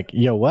I'd be like,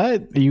 "Yo,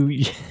 what you?"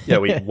 Yeah,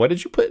 wait, what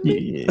did you put in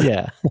me?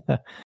 Yeah.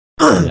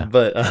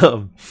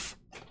 But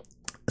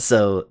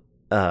so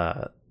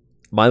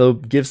Milo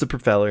gives the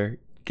propeller,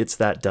 gets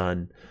that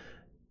done,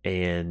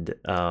 and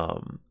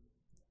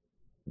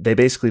they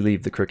basically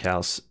leave the Crook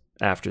house.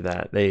 After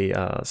that, they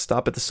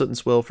stop at the Soot and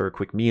Swill for a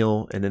quick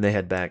meal, and then they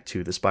head back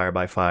to the Spire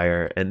by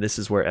Fire, and this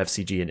is where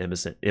FCG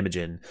and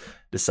Imogen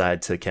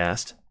decide to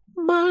cast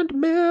Mind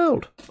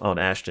Meld on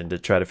Ashton to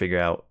try to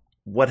figure out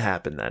what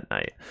happened that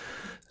night.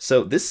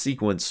 So this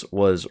sequence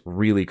was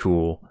really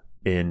cool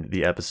in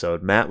the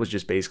episode. Matt was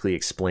just basically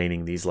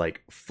explaining these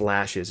like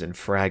flashes and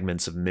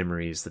fragments of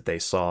memories that they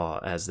saw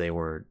as they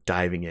were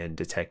diving in,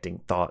 detecting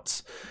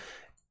thoughts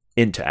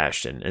into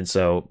Ashton. And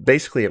so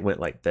basically it went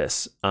like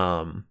this.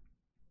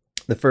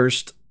 The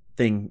first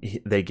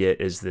thing they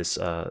get is this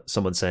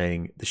someone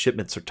saying the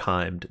shipments are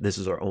timed, this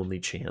is our only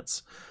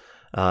chance.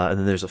 And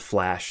then there's a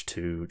flash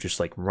to just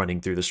like running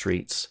through the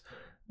streets,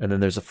 and then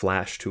there's a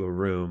flash to a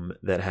room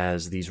that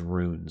has these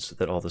runes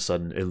that all of a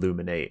sudden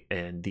illuminate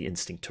and the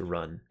instinct to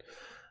run.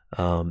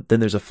 Then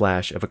there's a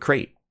flash of a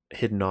crate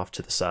hidden off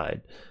to the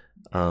side,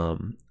 a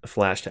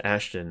flash to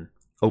Ashton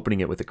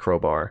opening it with a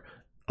crowbar.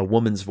 A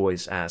woman's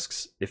voice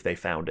asks if they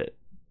found it.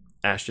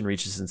 Ashton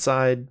reaches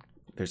inside.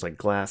 There's like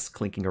glass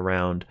clinking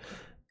around,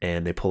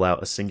 and they pull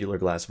out a singular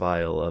glass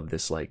vial of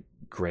this like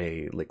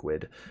gray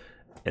liquid,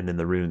 and then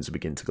the runes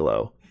begin to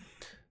glow.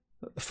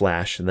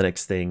 Flash, and the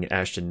next thing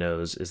Ashton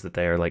knows is that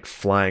they are like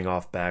flying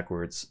off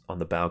backwards on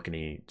the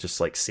balcony,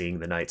 just like seeing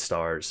the night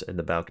stars and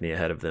the balcony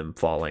ahead of them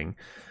falling,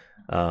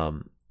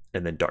 and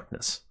then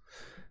darkness.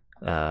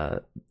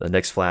 The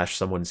next flash,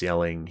 someone's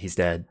yelling, "He's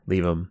dead,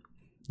 leave him."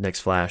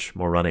 Next flash,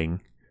 more running.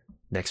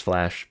 Next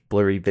flash,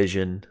 blurry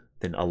vision,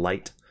 then a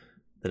light,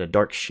 then a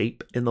dark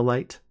shape in the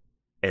light,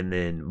 and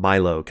then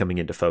Milo coming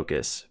into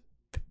focus,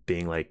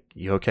 being like,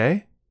 "You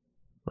okay?"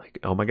 Like,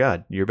 "Oh my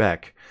god, you're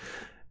back."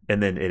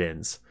 And then it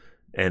ends.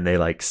 And they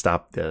like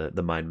stop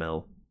the mind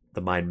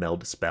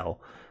meld spell.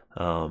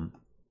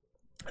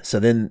 So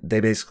then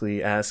they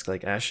basically ask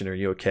like, "Ashton, are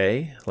you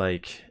okay?"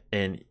 Like,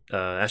 and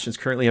Ashton's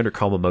currently under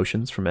calm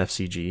emotions from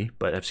FCG,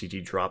 but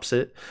FCG drops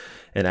it,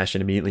 and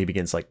Ashton immediately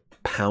begins like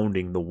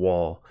pounding the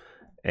wall,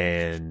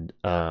 and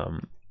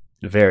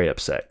very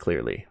upset.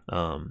 Clearly,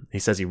 he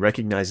says he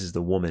recognizes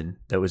the woman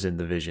that was in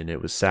the vision.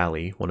 It was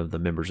Sally, one of the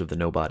members of the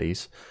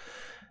Nobodies.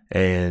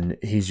 And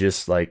he's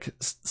just like,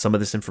 some of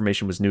this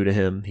information was new to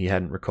him. He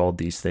hadn't recalled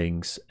these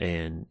things.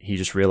 And he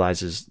just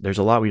realizes there's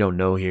a lot we don't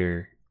know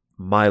here.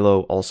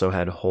 Milo also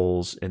had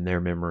holes in their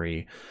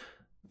memory.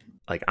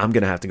 Like, I'm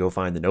going to have to go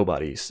find the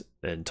Nobodies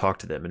and talk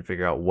to them and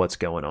figure out what's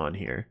going on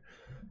here.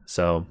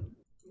 So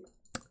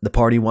the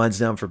party winds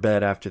down for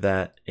bed after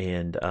that.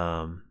 And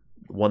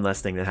one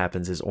last thing that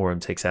happens is Orym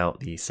takes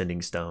out the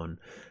Sending Stone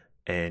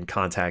and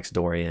contacts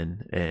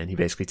Dorian, and he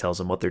basically tells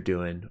them what they're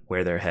doing,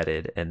 where they're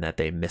headed, and that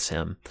they miss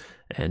him.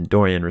 And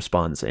Dorian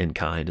responds in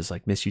kind, is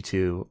like, "Miss you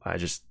too. I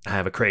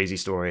have a crazy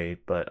story,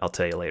 but I'll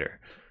tell you later."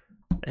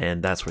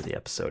 And that's where the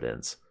episode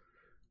ends.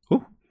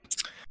 Whew.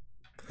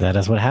 That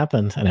is what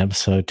happened in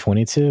episode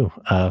 22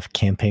 of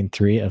campaign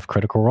 3 of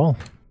Critical Role.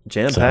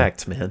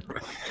 Jam-packed, man.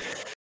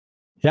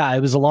 Yeah, it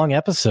was a long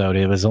episode.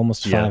 It was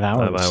almost 5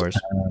 hours. 5 hours.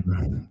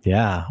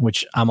 Yeah,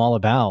 which I'm all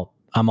about.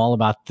 I'm all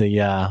about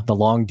the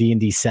long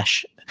D&D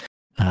sesh.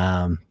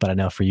 But I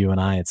know for you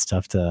and I, it's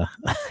tough to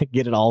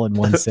get it all in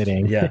one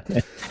sitting. Yeah,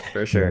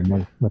 for sure.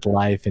 With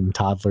life and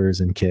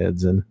toddlers and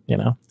kids and,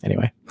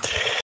 anyway.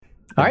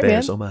 All right,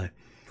 man. Oh my.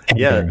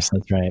 Yeah. That's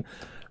right.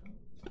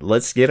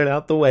 Let's get it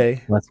out the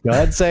way. Let's go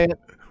ahead and say it.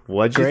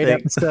 What'd you think? Great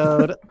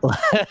episode.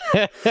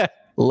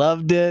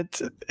 Loved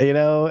it.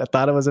 I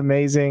thought it was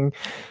amazing.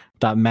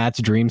 Thought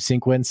Matt's dream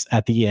sequence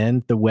at the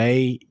end, the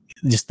way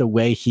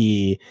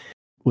he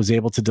was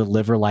able to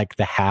deliver like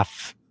the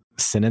half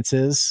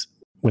sentences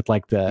with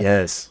like the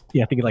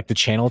I think like the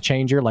channel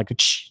changer, like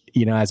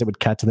as it would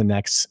cut to the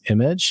next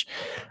image.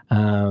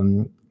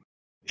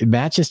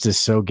 Matt just is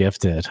so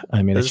gifted.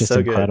 I mean, it's just so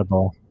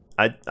incredible.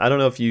 Good. I don't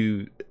know if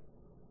you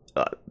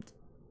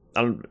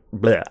I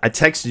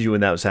texted you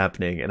when that was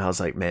happening, and I was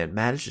like, man,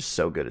 Matt is just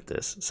so good at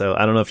this. So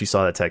I don't know if you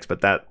saw that text,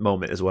 but that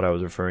moment is what I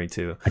was referring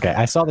to. Okay,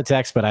 I saw the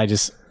text, but I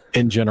just,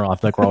 in general, I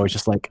feel like we're always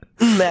just like,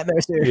 Matt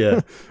Mercier. Yeah,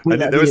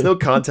 there was no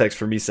context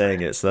for me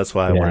saying it, so that's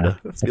why I wanted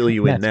to fill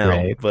you in now.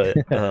 Great. But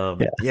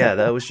yeah,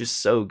 that was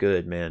just so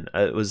good, man.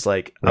 It was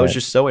like, I was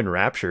just so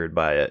enraptured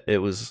by it. It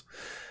was,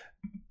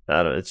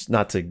 I don't know, it's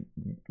not to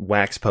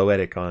wax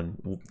poetic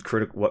on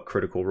what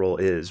Critical Role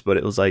is, but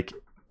it was like,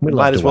 it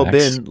might as well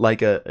been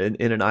like in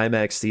an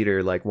IMAX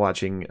theater, like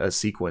watching a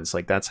sequence.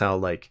 Like, that's how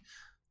like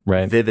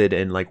vivid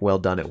and like well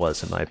done it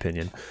was, in my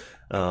opinion.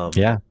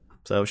 Yeah.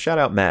 So shout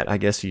out Matt. I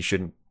guess he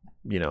shouldn't,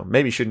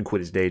 maybe he shouldn't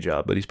quit his day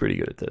job, but he's pretty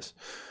good at this.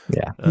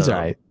 Yeah, he's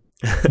all right.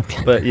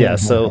 But yeah,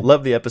 so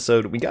love the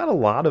episode. We got a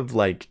lot of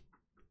like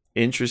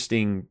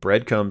interesting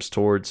breadcrumbs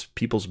towards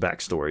people's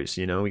backstories.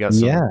 We got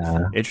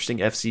some interesting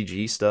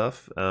FCG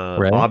stuff.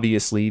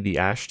 Obviously the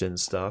Ashton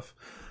stuff.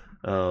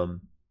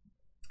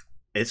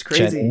 It's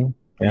crazy.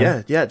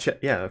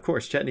 Chetney. Yeah, of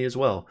course, Chetney as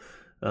well.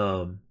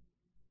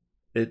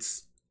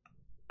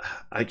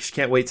 I just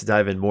can't wait to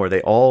dive in more.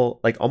 They all,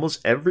 like, almost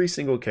every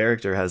single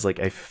character has like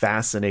a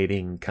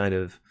fascinating kind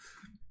of,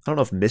 I don't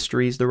know if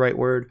mystery is the right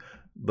word,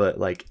 but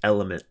like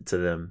element to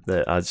them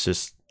that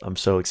I'm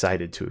so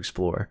excited to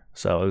explore.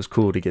 So it was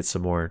cool to get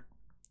some more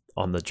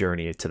on the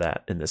journey to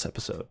that in this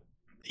episode.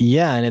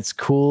 Yeah, and it's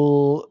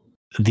cool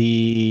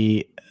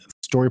the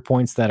story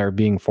points that are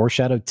being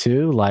foreshadowed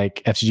too,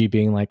 like FCG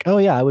being like, "Oh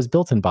yeah, I was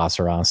built in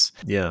Bassaras."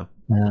 Yeah,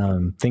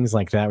 things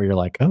like that where you're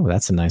like, "Oh,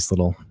 that's a nice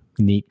little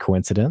neat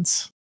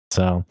coincidence."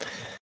 So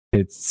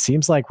it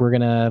seems like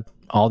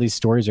all these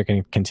stories are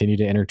going to continue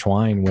to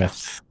intertwine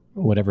with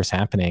whatever's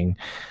happening.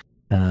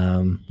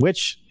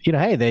 Which,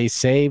 hey, they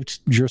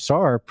saved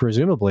Drosar,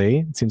 presumably.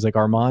 It seems like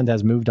Armand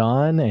has moved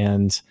on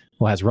and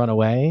has run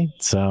away.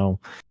 So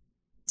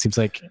it seems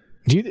like,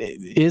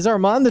 is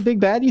Armand the big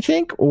bad, you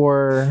think,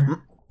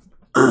 or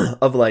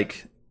of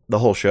like the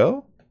whole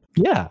show?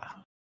 Yeah.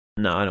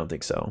 No, I don't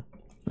think so.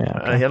 Yeah,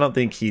 okay. I don't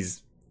think he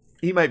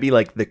might be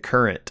like the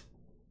current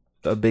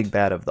big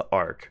bad of the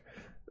arc,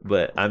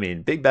 but I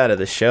mean, big bad of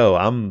the show,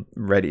 I'm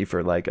ready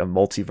for like a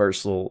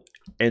multiversal,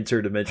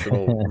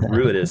 interdimensional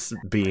Ruidus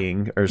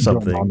being or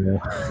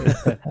something.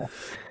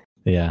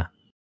 Yeah.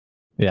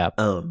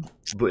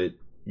 But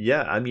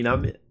yeah, I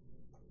mean,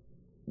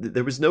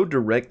 there was no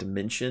direct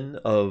mention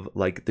of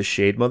like the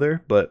Shade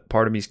Mother, but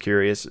part of me's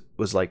curious,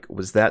 was like,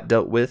 was that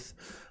dealt with?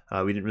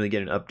 We didn't really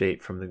get an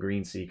update from the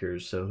Green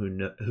Seekers, so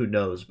who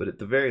knows? But at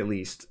the very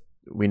least,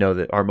 we know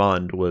that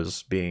Armand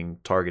was being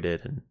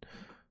targeted, and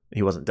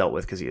he wasn't dealt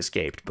with because he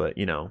escaped. But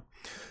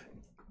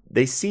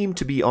they seem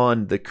to be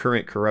on the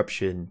current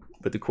corruption.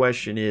 But the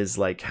question is,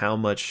 like, how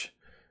much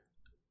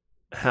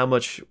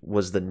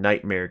was the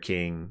Nightmare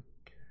King?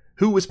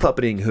 Who was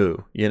puppeting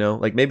who?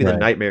 Like maybe the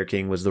Nightmare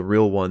King was the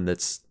real one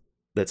that's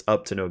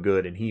up to no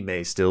good, and he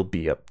may still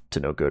be up to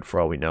no good for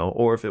all we know.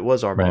 Or if it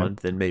was Armand,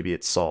 then maybe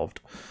it's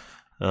solved.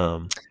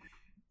 I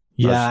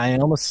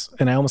almost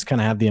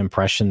kind of have the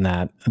impression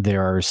that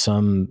there are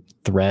some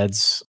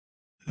threads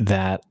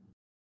that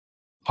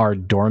are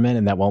dormant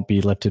and that won't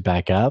be lifted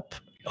back up.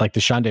 Like the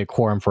Shande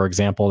Quorum, for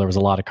example, there was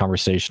a lot of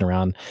conversation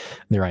around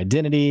their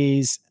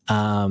identities,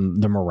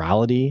 the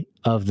morality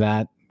of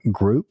that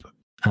group,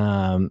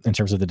 in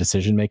terms of the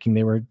decision making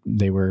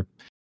they were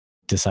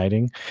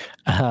deciding.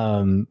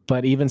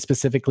 But even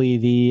specifically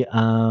the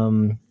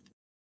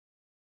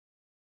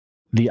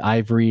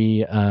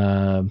Ivory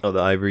the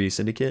Ivory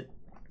Syndicate?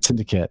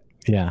 Syndicate,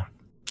 yeah.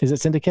 Is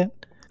it Syndicate?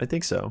 I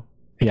think so.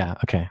 Yeah,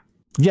 okay.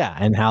 Yeah,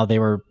 and how they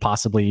were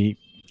possibly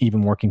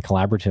even working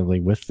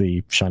collaboratively with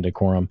the Shande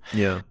Quorum.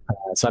 Yeah.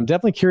 So I'm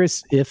definitely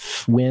curious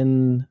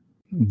when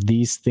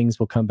these things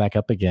will come back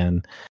up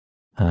again.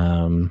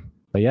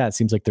 But yeah, it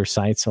seems like their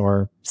sights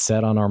are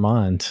set on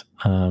Armand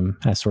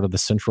as sort of the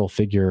central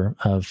figure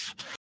of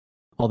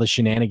all the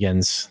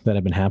shenanigans that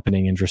have been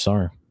happening in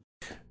Dressar.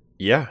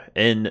 Yeah,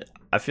 and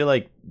I feel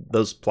like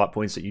those plot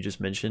points that you just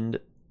mentioned,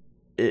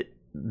 it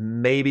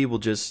maybe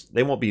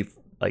they won't be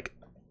like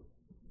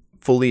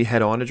fully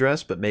head-on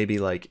addressed, but maybe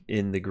like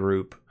in the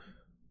group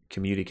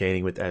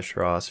communicating with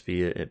Esros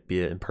be it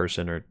in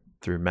person or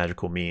through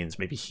magical means.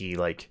 Maybe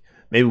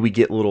we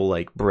get little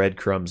like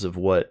breadcrumbs of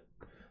what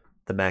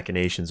the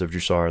machinations of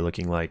Dressar are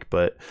looking like.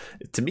 But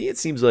to me, it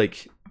seems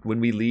like when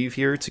we leave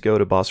here to go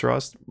to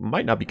Bosseros,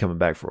 might not be coming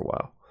back for a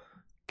while.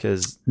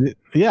 Because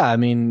I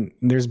mean,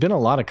 there's been a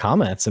lot of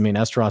comments. I mean,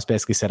 Esros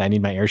basically said, "I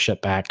need my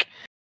airship back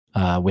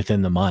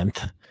within the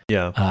month."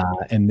 Yeah.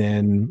 And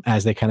then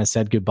as they kind of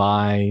said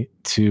goodbye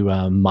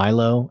to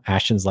Milo,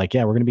 Ashton's like,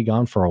 "Yeah, we're going to be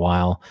gone for a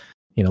while.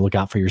 Look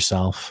out for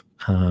yourself."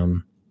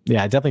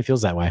 Yeah, it definitely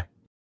feels that way.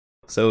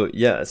 So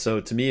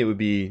to me, it would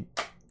be,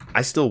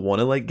 I still want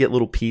to like get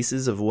little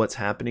pieces of what's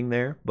happening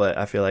there, but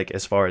I feel like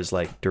as far as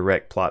like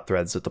direct plot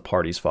threads that the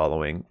party's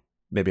following,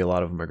 maybe a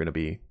lot of them are going to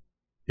be,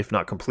 if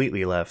not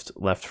completely left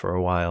for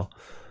a while.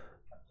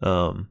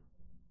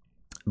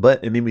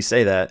 But I mean, we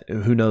say that,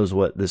 who knows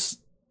what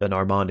an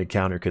Armand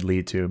encounter could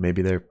lead to.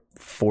 Maybe they're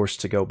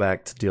forced to go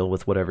back to deal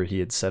with whatever he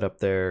had set up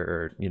there,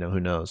 or who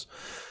knows.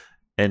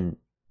 And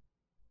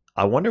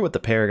I wonder what the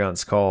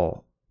Paragon's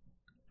Call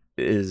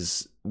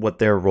is, what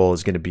their role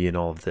is going to be in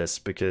all of this,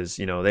 because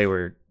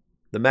the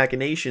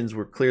machinations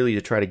were clearly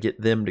to try to get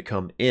them to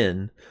come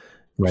in.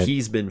 Right.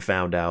 He's been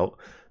found out.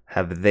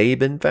 Have they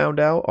been found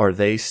out? Are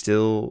they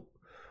still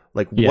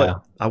like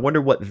what? I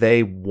wonder what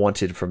they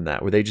wanted from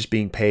that. Were they just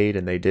being paid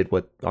and they did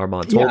what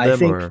Armand told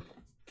them?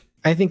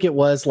 I think it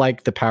was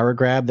like the power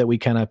grab that we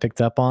kind of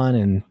picked up on,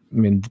 and I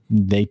mean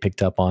they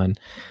picked up on.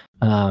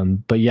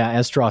 But yeah,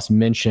 Esros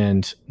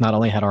mentioned not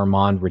only had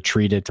Armand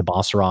retreated to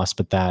Bosseros,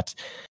 but that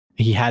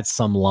he had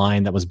some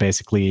line that was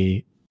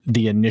basically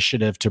the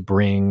initiative to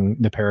bring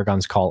the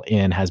Paragon's Call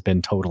in has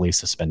been totally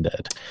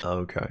suspended.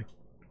 Okay.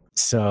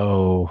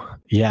 So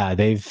yeah,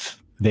 they've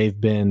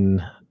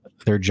been,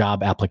 their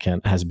job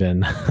application has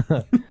been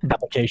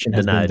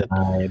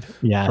denied.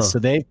 Yeah. Huh. So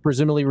they've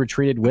presumably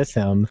retreated with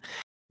him,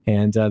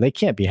 and they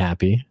can't be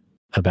happy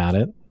about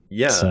it.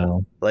 Yeah.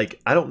 So like,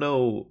 I don't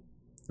know.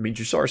 I mean,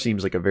 Dressar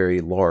seems like a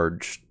very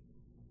large,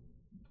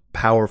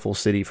 powerful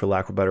city, for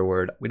lack of a better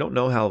word. We don't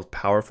know how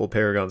powerful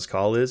Paragon's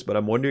Call is, but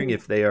I'm wondering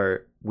if they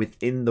are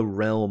within the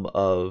realm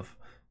of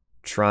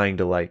trying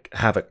to like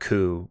have a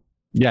coup.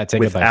 Yeah, take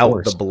without it by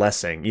force. The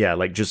blessing. Yeah,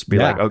 like just be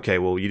like, okay,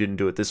 well, you didn't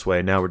do it this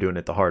way. Now we're doing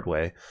it the hard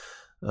way.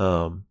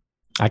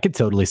 I could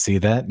totally see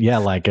that. Yeah,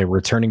 like a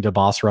returning to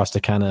Bosseros to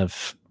kind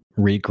of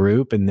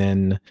regroup, and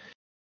then,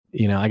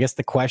 I guess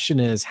the question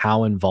is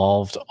how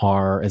involved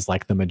is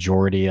like the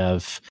majority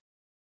of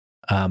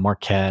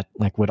Marquette,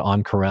 like would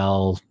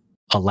Ank'Harel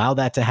allow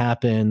that to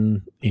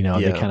happen? They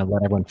kind of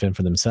let everyone fend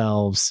for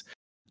themselves.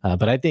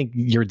 But I think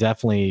you're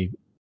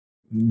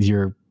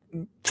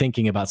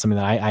thinking about something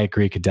that I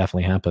agree could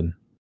definitely happen.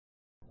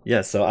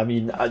 Yeah, so I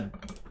mean,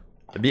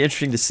 it'd be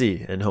interesting to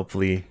see, and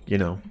hopefully,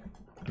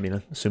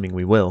 assuming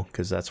we will,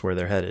 because that's where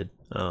they're headed.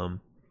 But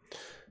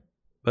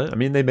I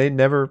mean, they may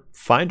never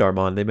find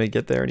Armand. They may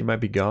get there and he might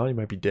be gone. He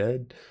might be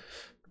dead.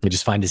 They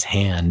just find his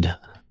hand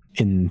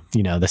in,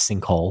 the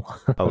sinkhole.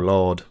 Oh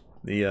Lord,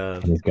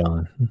 and he's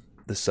gone.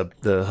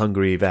 The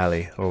Hungry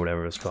Valley or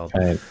whatever it's called.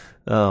 Right.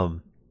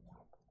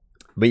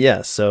 But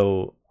yeah,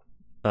 so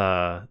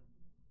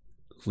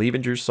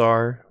leaving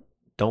Dressar.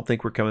 Don't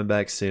think we're coming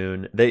back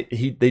soon. They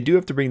do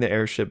have to bring the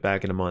airship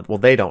back in a month. Well,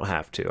 they don't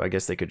have to. I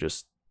guess they could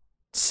just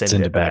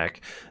send it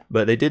back.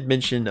 But they did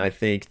mention, I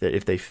think, that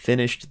if they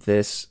finished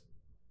this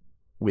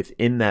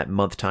within that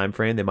month time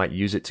frame, they might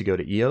use it to go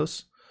to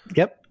EOS.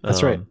 Yep,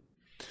 that's right.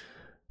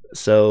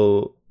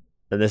 So,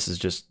 and this is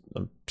just,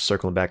 I'm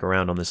circling back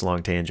around on this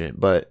long tangent,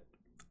 but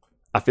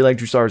I feel like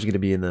Drusar is going to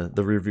be in the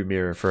rearview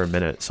mirror for a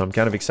minute. So I'm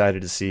kind of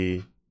excited to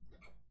see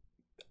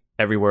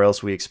everywhere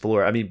else we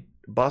explore. I mean,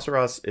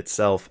 Bassaras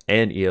itself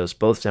and EOS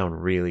both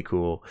sound really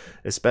cool,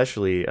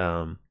 especially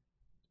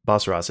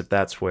Bassaras, if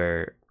that's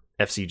where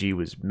FCG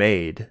was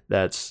made.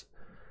 That's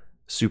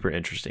super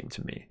interesting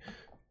to me.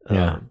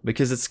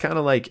 Because it's kind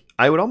of like,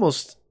 I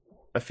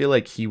feel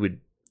like it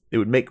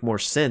would make more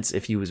sense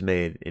if he was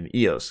made in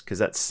EOS, because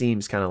that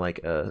seems kind of like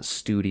a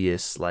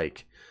studious,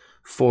 like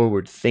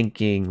forward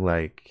thinking,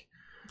 like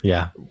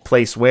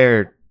place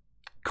where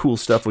cool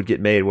stuff would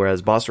get made,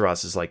 whereas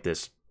Bassaras is like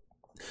this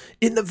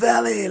in the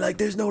valley, like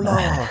there's no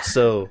law.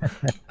 So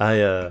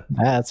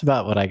that's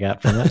about what I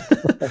got from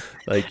it.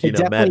 Like, you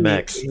know, Mad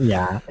Max.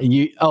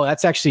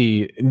 That's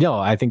actually, no,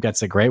 I think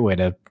that's a great way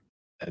to,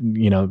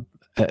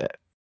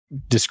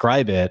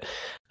 describe it.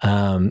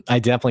 I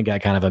definitely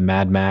got kind of a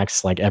Mad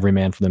Max, like every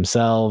man for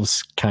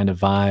themselves kind of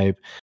vibe.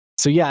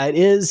 So yeah, it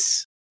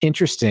is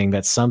interesting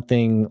that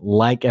something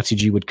like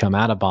FCG would come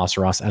out of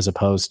Bassaras as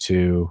opposed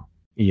to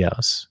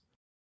EOS.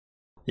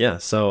 Yeah,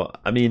 so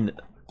I mean,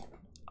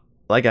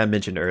 like I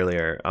mentioned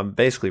earlier, I'm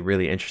basically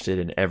really interested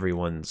in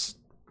everyone's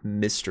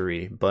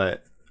mystery,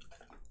 but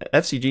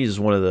FCG is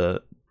one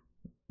of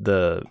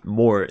the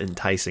more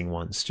enticing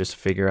ones, just to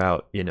figure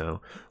out, you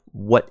know,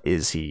 what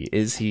is he?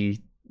 Is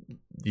he,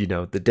 you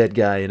know, the dead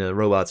guy in a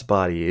robot's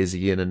body? Is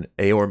he in an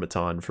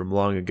Aormaton from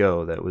long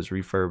ago that was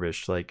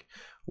refurbished? Like,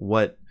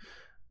 what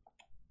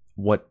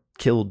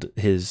killed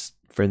his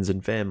friends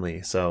and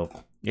family? So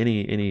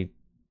any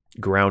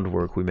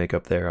groundwork we make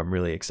up there, I'm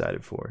really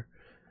excited for.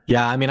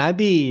 Yeah, I mean,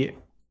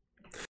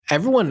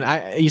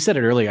 you said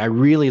it earlier, I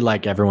really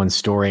like everyone's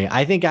story.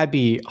 I think I'd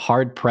be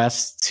hard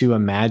pressed to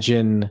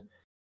imagine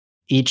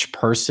each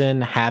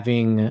person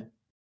having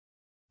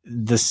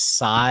the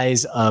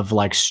size of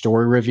like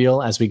story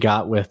reveal as we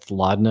got with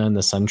Laudna and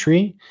the Sun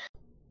Tree.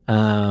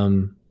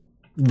 Not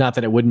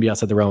that it wouldn't be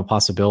outside the realm of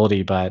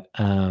possibility, but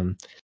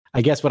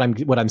I guess what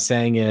I'm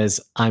saying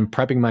is I'm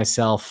prepping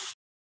myself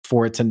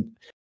for it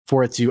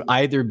to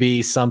either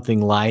be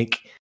something like,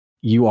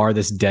 you are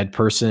this dead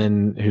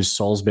person whose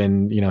soul's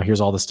been, you know, here's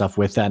all the stuff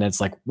with that, and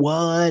it's like,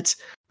 what?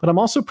 But I'm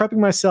also prepping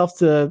myself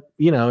to,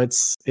 you know,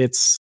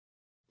 it's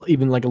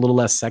even like a little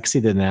less sexy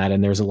than that,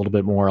 and there's a little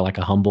bit more like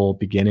a humble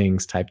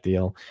beginnings type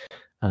deal.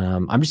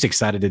 I'm just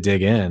excited to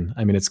dig in.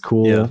 I mean, it's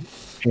cool. Yeah.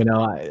 You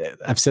know,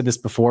 I've said this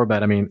before,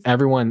 but I mean, I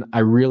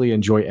really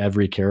enjoy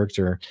every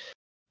character.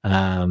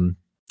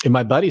 And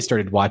my buddy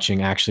started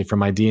watching actually from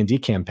my D&D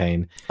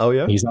campaign. Oh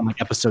yeah, he's on like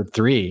episode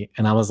 3,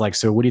 and I was like,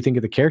 "So, what do you think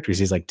of the characters?"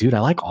 He's like, "Dude,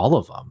 I like all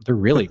of them. They're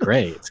really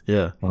great."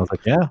 Yeah, and I was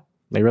like, "Yeah,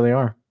 they really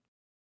are."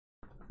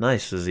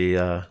 Nice. Is he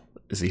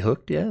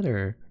hooked yet,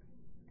 or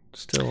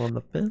still on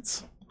the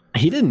fence?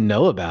 He didn't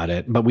know about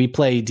it, but we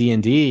play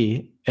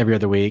D&D every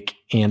other week,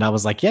 and I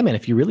was like, "Yeah, man,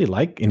 if you really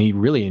like," and he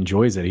really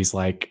enjoys it. He's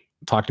like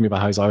talking to me about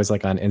how he's always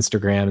like on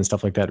Instagram and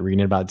stuff like that,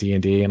 reading about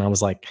D&D, and I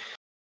was like,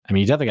 I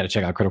mean, you definitely got to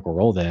check out Critical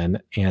Role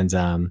then.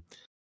 And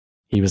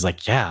he was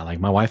like, yeah, like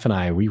my wife and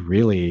I,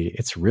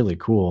 it's really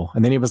cool.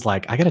 And then he was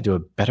like, I got to do a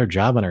better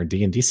job on our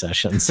D&D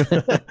sessions.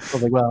 I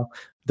was like, well,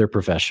 they're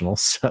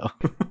professionals, so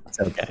it's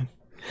okay.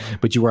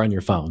 But you were on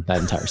your phone that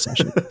entire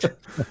session.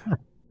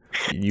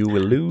 You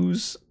will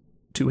lose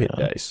 2 hit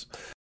dice.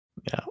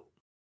 Yeah.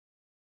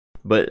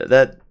 But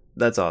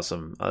that's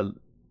awesome.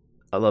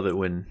 I love it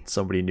when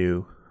somebody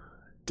new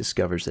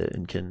discovers it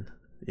and can,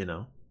 you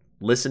know,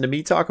 listen to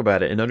me talk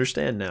about it and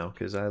understand now,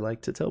 because I like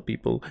to tell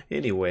people.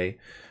 Anyway,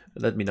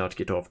 let me not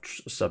get off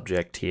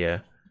subject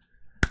here.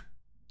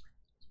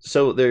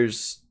 So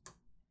there's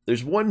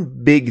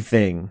one big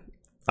thing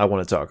I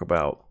want to talk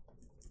about,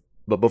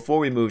 but before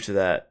we move to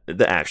that,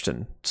 the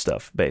Ashton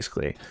stuff,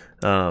 basically,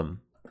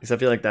 because I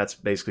feel like that's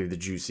basically the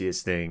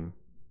juiciest thing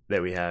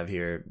that we have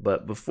here.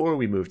 But before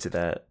we move to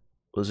that,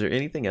 was there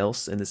anything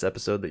else in this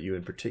episode that you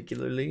in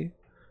particularly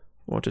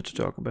wanted to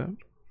talk about?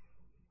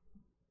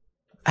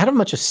 I don't have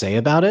much to say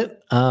about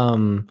it. I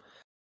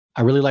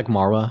really like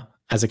Marwa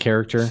as a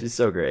character. She's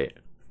so great.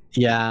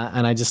 Yeah,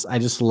 and I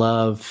just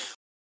love,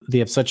 they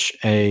have such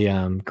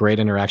a great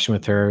interaction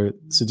with her.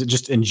 So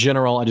just in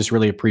general, I just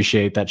really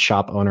appreciate that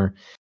shop owner.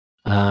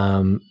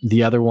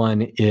 The other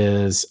one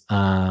is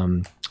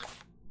Chetney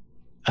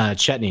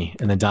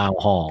in the Dial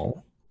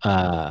Hall.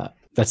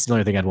 That's the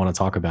only thing I'd want to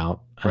talk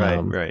about.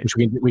 Right. Which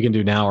we can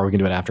do now, or we can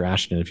do it after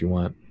Ashton if you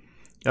want.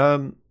 Yeah,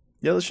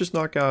 let's just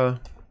knock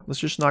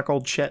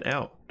old Chet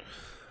out.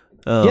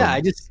 Yeah,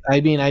 I just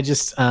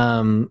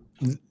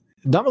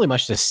not really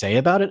much to say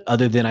about it,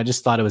 other than I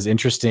just thought it was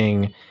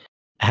interesting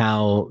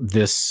how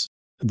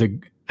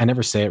I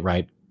never say it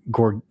right.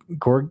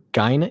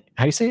 Gorgine,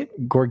 how do you say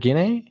it?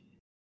 Gorgine?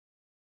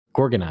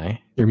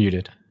 You're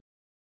muted.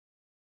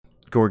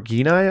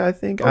 Gorgine, I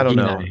think. Gorgine. I don't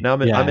know. Now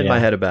I'm in my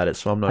head about it,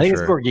 so I'm not sure. I think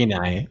it's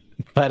Gorgine.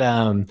 But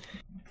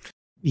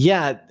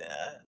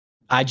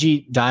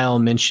IG Dial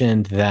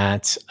mentioned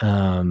that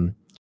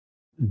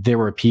there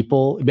were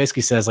people. It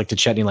basically says like to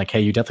Chetney, like,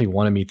 hey, you definitely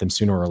want to meet them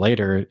sooner or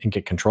later and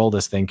get control of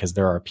this thing because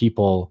there are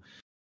people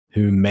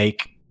who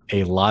make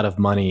a lot of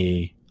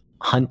money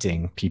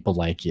hunting people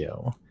like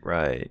you.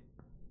 Right.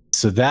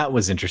 So that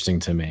was interesting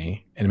to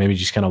me, and maybe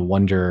just kind of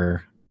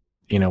wonder,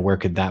 where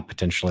could that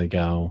potentially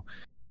go?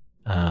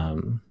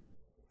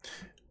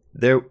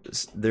 There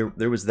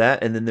was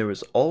that, and then there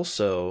was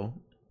also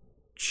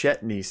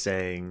Chetney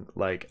saying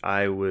like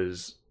I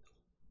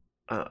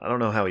don't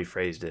know how he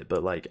phrased it,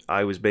 but like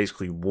I was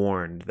basically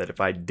warned that if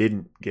I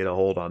didn't get a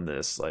hold on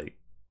this, like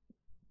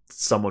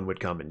someone would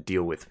come and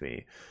deal with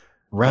me.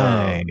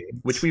 Right.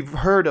 Which we've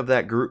heard of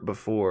that group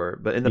before,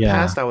 but in the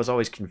past I was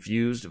always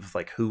confused of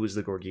like who was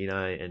the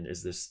Gorgini and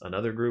is this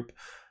another group?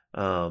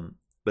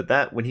 But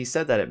that when he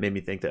said that, it made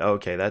me think that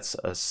okay, that's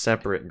a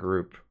separate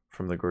group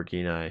from the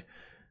Gorgini.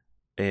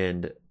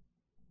 And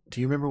do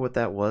you remember what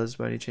that was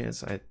by any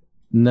chance?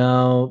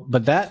 No,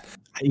 but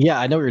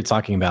I know what you're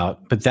talking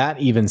about, but that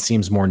even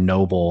seems more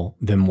noble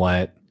than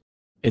what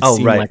it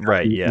seemed right, like.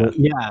 Right, yeah.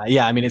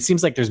 Yeah. I mean, it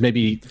seems like there's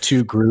maybe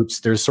two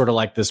groups. There's sort of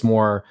like this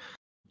more,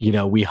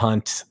 we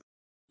hunt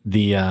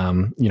the,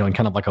 in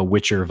kind of like a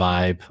Witcher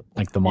vibe,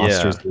 like the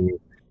monsters who,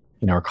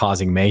 are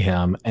causing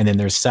mayhem. And then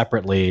there's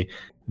separately,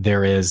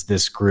 there is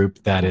this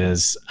group that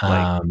is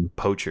like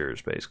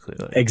poachers, basically.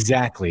 Like.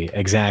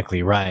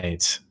 Exactly.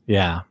 Right.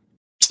 Yeah.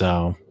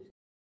 So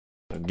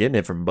I'm getting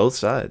it from both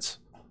sides.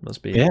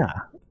 Must be. Yeah.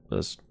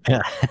 It's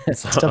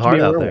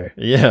hard out there.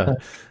 Yeah.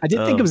 I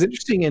did think it was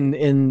interesting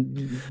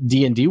in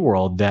D&D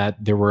world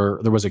that there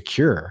was a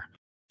cure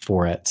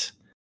for it.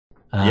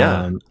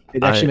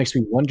 It actually makes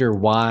me wonder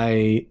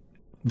why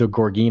the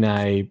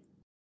Gorgini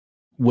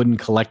wouldn't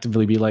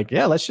collectively be like,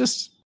 yeah, let's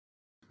just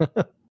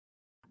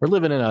we're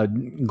living in a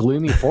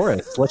gloomy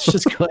forest. Let's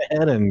just go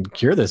ahead and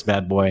cure this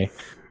bad boy.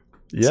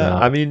 Yeah, so.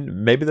 I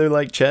mean, maybe they're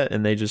like Chet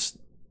and they just,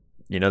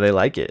 they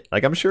like it.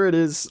 Like, I'm sure it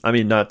is. I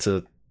mean, not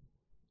to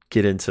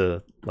get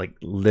into like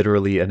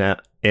literally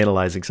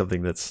analyzing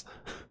something that's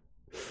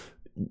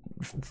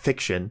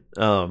fiction,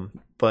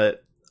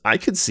 but I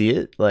could see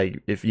it.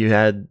 Like, if you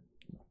had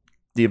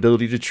the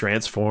ability to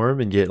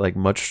transform and get like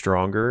much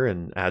stronger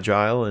and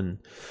agile, and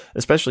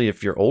especially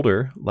if you're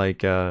older, like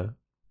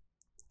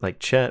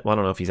Chet. Well, I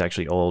don't know if he's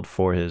actually old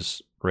for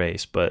his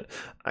race, but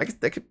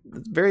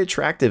very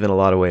attractive in a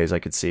lot of ways. I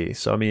could see.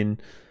 So I mean,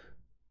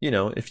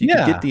 if you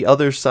could get the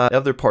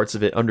other parts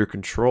of it under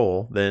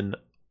control, then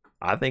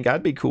I think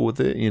I'd be cool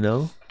with it.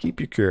 Keep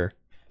your cure.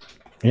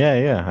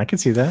 Yeah, I can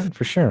see that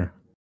for sure.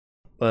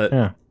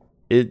 But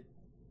it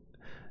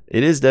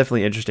is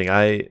definitely interesting.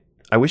 I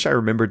wish I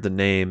remembered the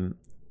name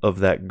of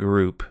that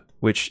group,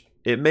 which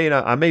it may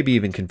not. I may be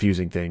even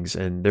confusing things,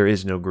 and there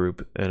is no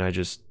group, and I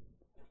just,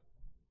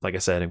 like I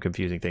said, I'm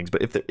confusing things.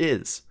 But if there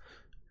is,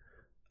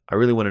 I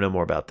really want to know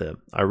more about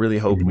them. I really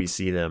hope we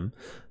see them.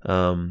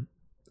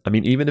 I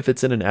mean, even if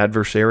it's in an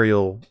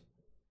adversarial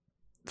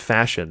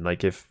fashion,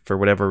 like if for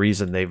whatever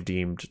reason they've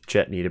deemed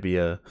Chetney to be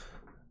a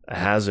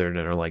hazard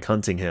and are like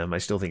hunting him, I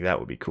still think that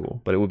would be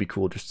cool. But it would be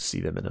cool just to see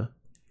them in a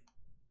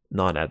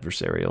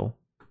non-adversarial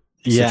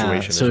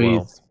situation as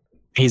well.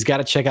 He's got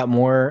to check out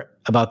more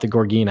about the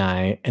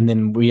Gorgini, and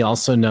then we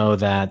also know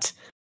that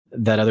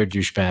other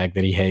douchebag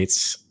that he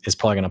hates is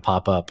probably going to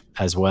pop up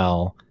as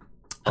well.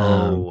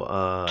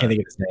 Can't think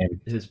of his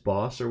name. His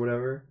boss or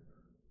whatever.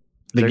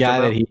 The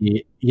guy that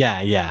he,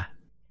 yeah.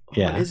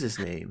 What is his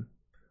name?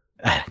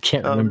 I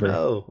can't remember.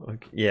 No.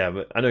 Okay. Yeah,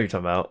 but I know what you're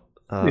talking about.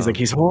 He's like,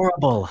 he's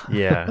horrible.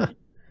 Yeah.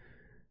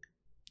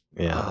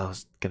 Yeah. Oh,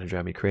 it's gonna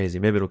drive me crazy.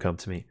 Maybe it'll come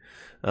to me.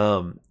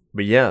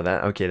 But yeah,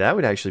 that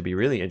would actually be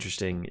really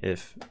interesting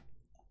if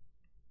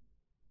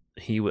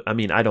he would. I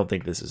mean, I don't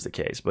think this is the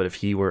case, but if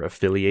he were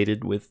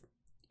affiliated with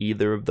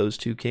either of those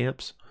two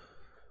camps,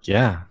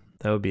 that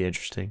would be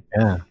interesting.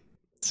 Yeah.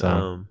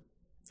 So,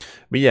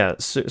 but yeah,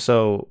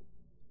 so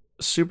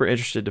super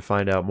interested to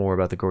find out more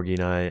about the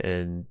Gorgini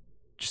and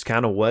just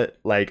kind of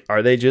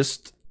are they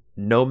just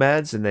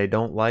nomads and they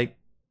don't like.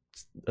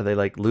 Are they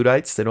like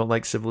Luddites? They don't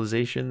like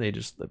civilization. They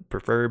just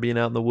prefer being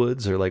out in the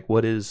woods, or like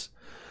what is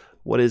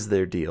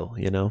their deal?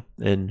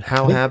 And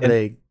how have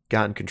they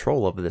gotten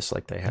control of this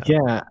like they have?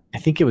 Yeah, I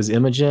think it was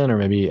Imogen or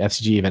maybe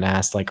FCG even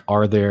asked, like,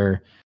 are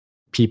there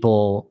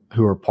people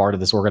who are part of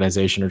this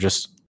organization or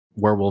just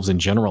werewolves in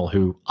general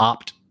who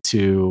opt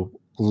to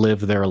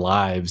live their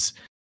lives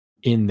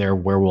in their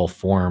werewolf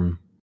form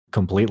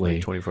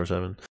completely,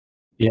 24/7?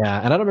 Yeah,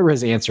 and I don't remember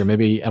his answer.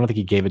 Maybe I don't think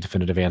he gave a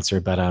definitive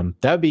answer, but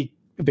that would be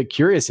a bit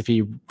curious if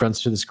he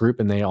runs to this group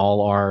and they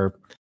all are,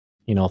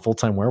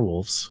 full-time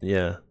werewolves.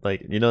 Yeah,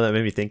 like that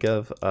made me think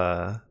of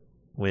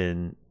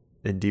when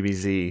in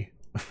DBZ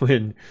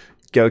when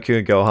Goku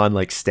and Gohan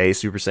like stay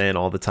Super Saiyan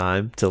all the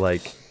time to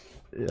like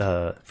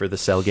for the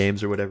Cell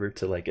games or whatever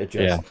to like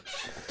adjust. Yeah.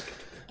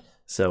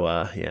 So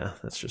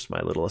that's just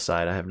my little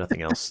aside. I have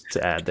nothing else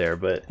to add there,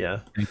 but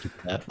yeah. Thank you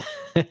for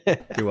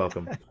that. You're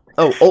welcome.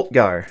 Oh,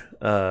 Ultgar.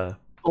 That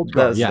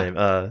was his name.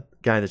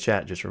 Guy in the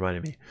chat just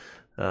reminded me.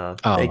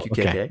 Thank you,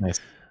 KK. Nice.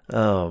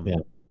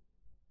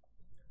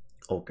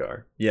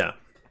 Ulgar. Yeah.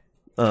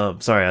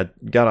 Sorry, I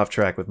got off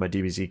track with my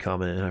DBZ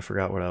comment and I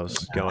forgot where I was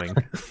going.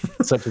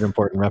 Such an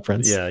important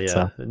reference. Yeah,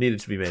 So. it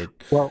needed to be made.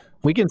 Well,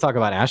 we can talk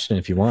about Ashton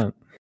if you want.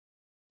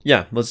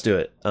 Yeah, let's do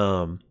it.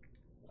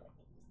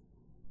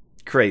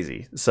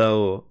 Crazy.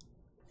 So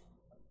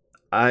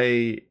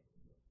I'm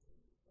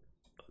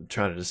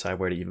trying to decide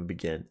where to even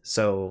begin.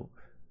 So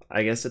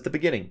I guess at the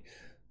beginning.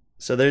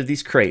 So there are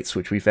these crates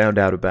which we found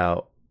out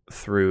about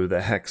through the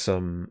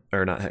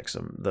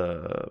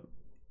the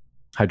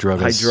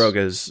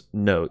Hydroga's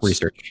notes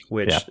research,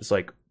 which is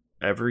like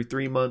every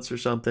 3 months or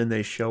something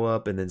they show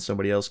up and then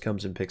somebody else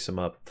comes and picks them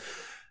up.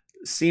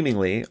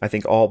 Seemingly, I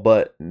think all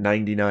but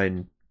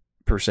 99%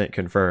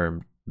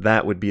 confirmed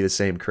that would be the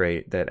same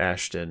crate that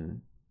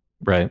Ashton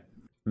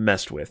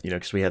messed with,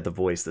 because we had the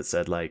voice that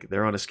said like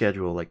they're on a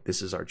schedule, like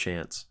this is our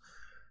chance.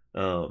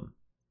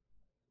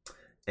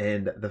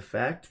 And the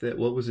fact that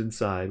what was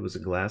inside was a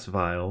glass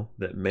vial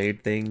that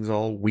made things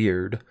all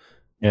weird.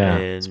 Yeah,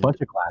 there's a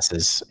bunch of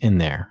glasses in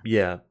there.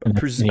 Yeah,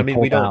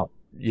 we don't.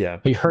 Yeah,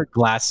 we heard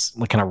glass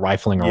like kind of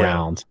rifling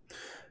around,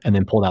 and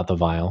then pulled out the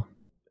vial.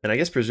 And I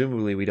guess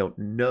presumably we don't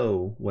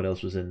know what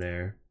else was in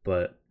there,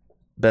 but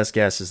best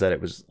guess is that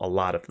it was a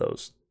lot of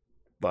those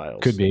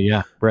vials. Could be,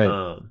 yeah,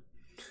 right.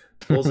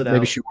 Pulls it out.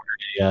 Maybe she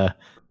ordered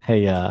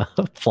a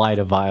flight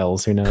of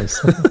vials. Who knows?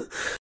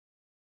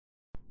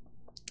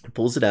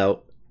 Pulls it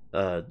out,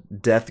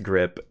 death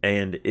grip,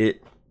 and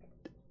it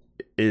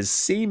is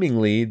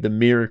seemingly the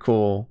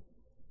miracle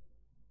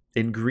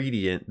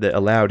ingredient that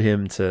allowed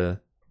him to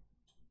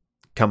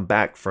come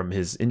back from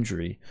his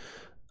injury.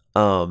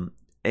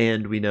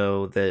 And we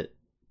know that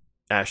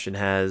Ashton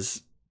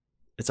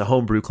it's a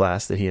homebrew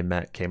class that he and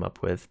Matt came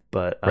up with,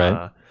 but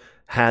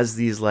has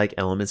these like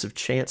elements of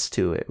chance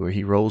to it where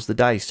he rolls the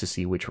dice to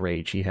see which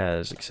rage he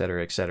has,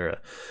 etc., etc.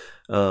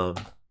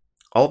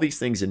 All these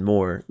things and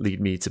more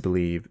lead me to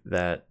believe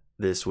that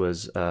this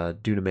was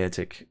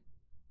Dunamantic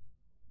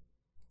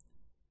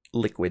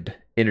liquid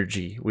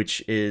energy,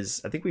 which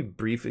is, I think we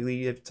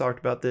briefly have talked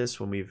about this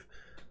when we've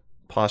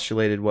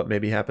postulated what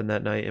maybe happened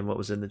that night and what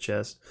was in the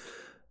chest.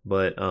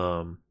 But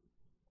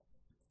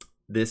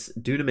this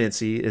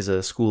Dunamancy is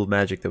a school of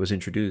magic that was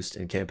introduced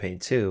in campaign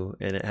 2,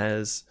 and it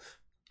has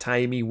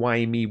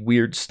timey-wimey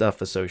weird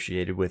stuff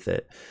associated with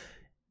it.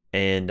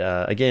 And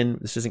again,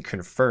 this isn't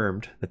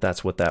confirmed that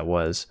that's what that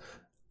was,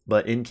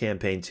 but in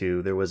campaign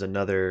 2 there was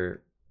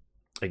another,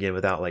 again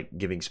without like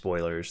giving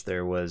spoilers,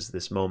 there was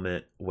this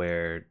moment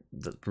where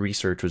the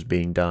research was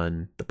being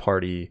done, the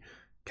party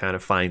kind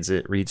of finds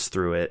it, reads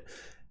through it,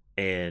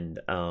 and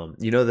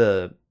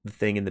the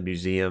thing in the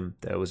museum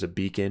that was a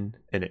beacon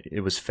and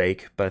it was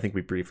fake, but I think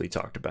we briefly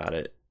talked about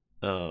it.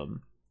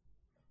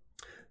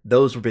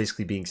 Those were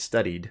basically being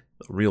studied,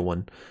 a real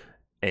one,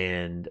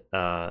 and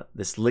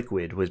this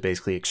liquid was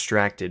basically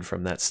extracted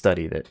from that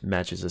study that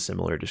matches a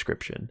similar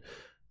description.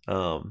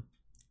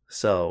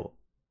 So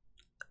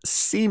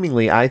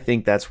seemingly I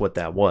think that's what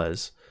that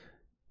was,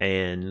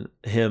 and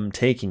him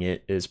taking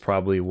it is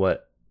probably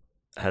what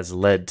has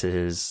led to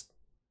his,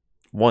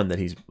 one, that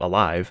he's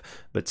alive,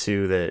 but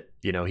two, that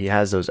he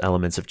has those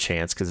elements of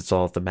chance because it's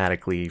all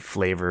thematically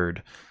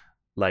flavored,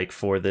 like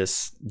for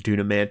this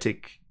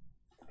Dunamantic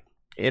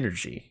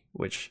energy,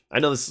 which I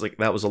know this is like,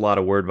 that was a lot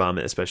of word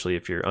vomit, especially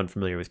if you're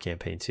unfamiliar with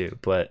campaign 2,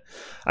 but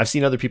I've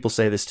seen other people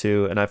say this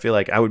too, and I feel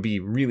like I would be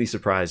really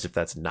surprised if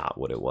that's not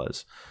what it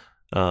was.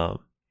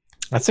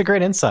 That's a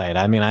great insight.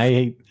 I mean,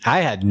 I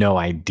had no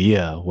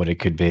idea what it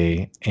could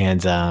be,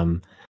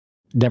 and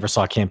never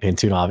saw campaign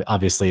 2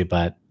 obviously,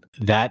 but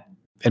that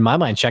in my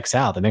mind checks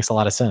out. That makes a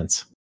lot of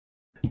sense.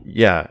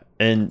 Yeah,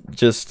 and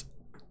just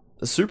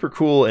super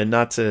cool. And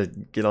not to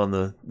get on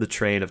the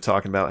train of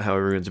talking about how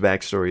everyone's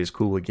backstory is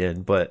cool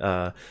again, but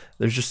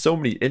there's just so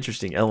many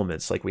interesting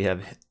elements. Like we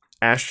have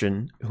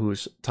Ashton,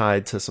 who's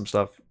tied to some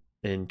stuff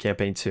in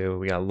campaign 2.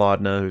 We got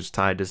Laudna, who's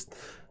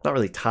not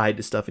really tied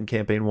to stuff in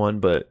campaign 1,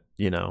 but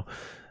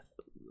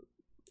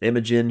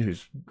Imogen,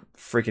 who's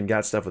freaking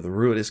got stuff with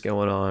Ruidus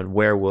going on,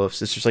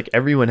 werewolves. It's just like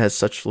everyone has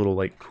such little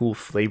like cool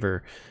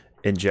flavor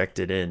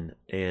injected in,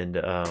 and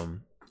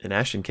in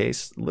Ashton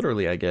case,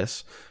 literally, I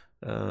guess,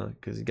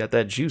 because he got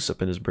that juice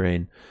up in his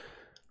brain.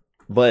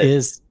 But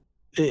is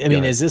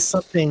this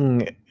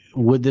something?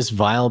 Would this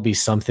vial be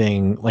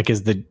something like,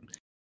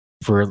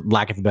 for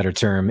lack of a better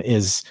term,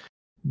 is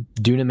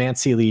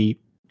Dunamancy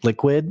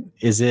liquid?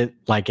 Is it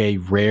like a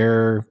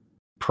rare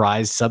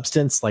prized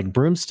substance like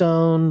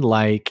Broomstone?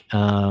 Like,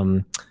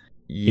 what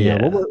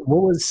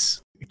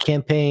was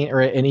campaign or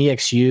an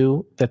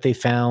EXU that they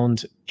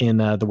found in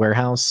the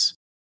warehouse?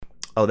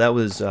 Oh, that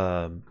was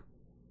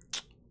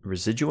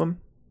Residuum.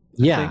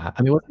 I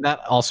mean, wasn't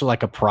that also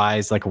like a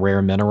prize, like a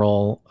rare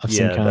mineral of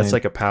some kind? Yeah, that's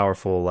like a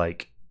powerful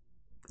like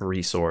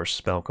resource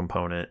spell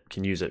component.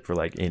 Can use it for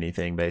like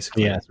anything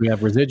basically. Yeah, so we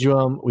have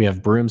Residuum, we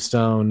have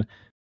Broomstone.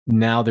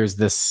 Now there's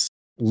this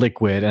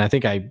liquid, and I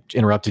think I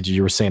interrupted you.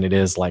 You were saying it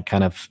is like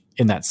kind of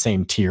in that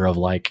same tier of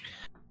like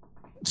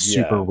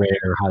super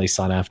rare, highly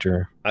sought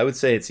after. I would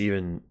say it's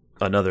even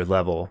another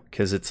level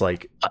because it's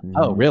like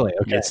oh really?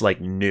 Okay. It's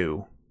like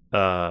new.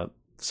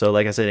 So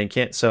like I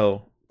said,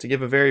 so to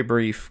give a very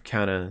brief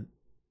kind of,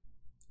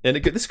 and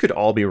this could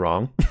all be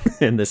wrong,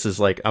 and this is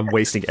like I'm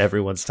wasting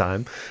everyone's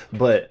time,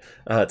 but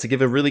to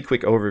give a really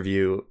quick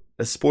overview,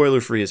 as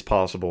spoiler free as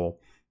possible,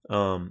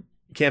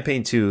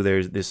 campaign 2,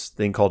 there's this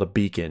thing called a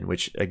beacon,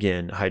 which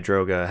again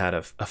Hydroga had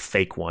a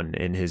fake one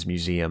in his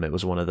museum. It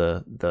was one of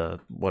the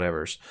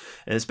whatevers,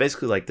 and it's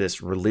basically like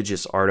this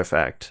religious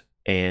artifact.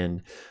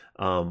 And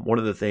one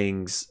of the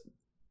things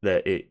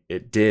that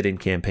it did in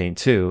campaign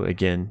 2,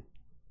 again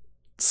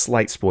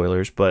slight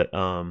spoilers, but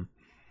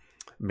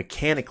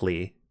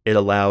mechanically it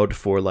allowed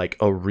for like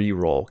a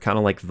reroll, kind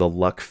of like the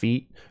luck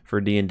feat for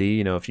D&D.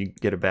 You know, if you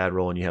get a bad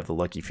roll and you have the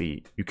lucky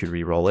feat, you could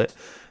re-roll it.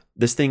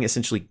 This thing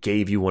essentially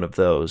gave you one of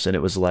those, and it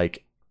was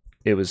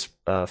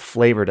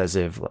flavored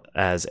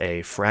as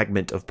a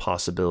fragment of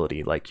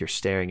possibility, like you're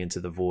staring into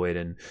the void,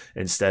 and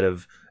instead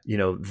of, you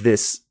know,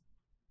 this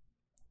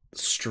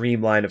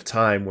streamline of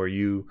time where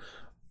you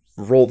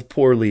rolled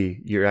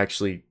poorly, you're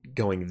actually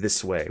going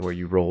this way where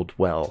you rolled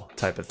well,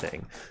 type of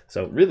thing.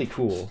 So really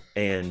cool.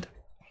 And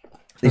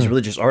these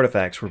religious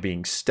artifacts were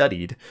being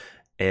studied,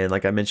 and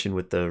like I mentioned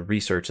with the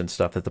research and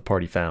stuff that the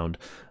party found,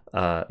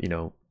 you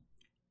know,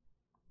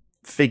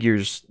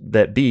 figures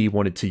that B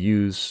wanted to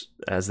use,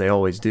 as they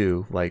always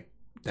do, like,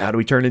 how do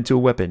we turn into a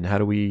weapon? How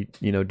do we,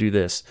 you know, do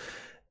this?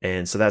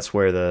 And so that's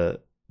where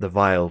the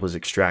vial was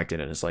extracted,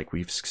 and it's like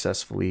we've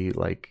successfully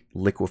like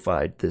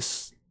liquefied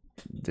this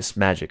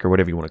magic, or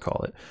whatever you want to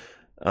call it.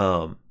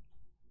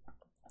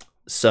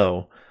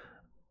 So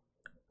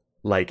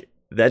like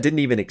that didn't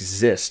even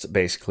exist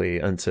basically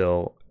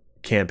until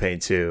campaign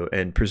 2,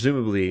 and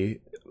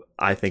presumably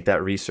I think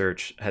that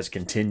research has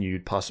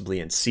continued possibly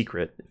in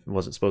secret. It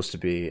wasn't supposed to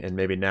be, and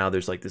maybe now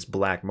there's like this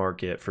black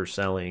market for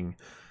selling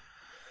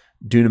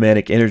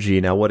Dunamanic energy.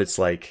 Now what it's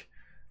like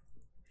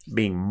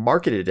being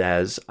marketed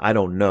as, I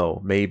don't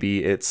know.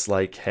 Maybe it's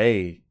like,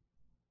 hey,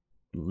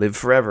 live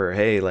forever,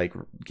 hey, like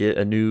get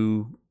a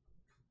new,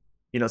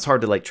 you know, it's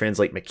hard to like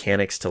translate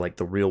mechanics to like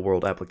the real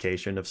world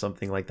application of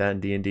something like that in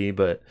D&D,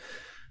 but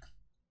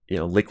you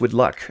know, liquid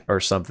luck or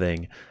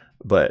something.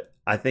 But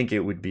I think it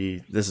would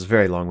be, this is a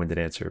very long-winded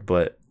answer,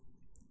 but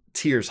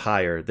tiers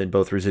higher than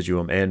both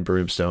Residuum and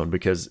Brimstone,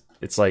 because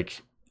it's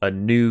like a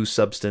new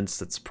substance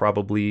that's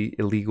probably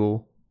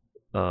illegal.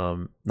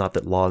 Not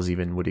that laws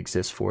even would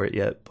exist for it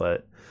yet,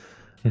 but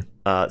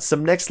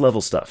some next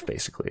level stuff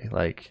basically,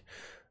 like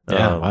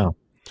wow.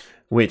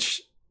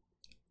 Which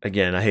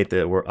again, I hate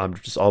that I'm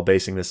just all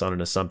basing this on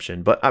an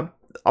assumption, but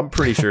I'm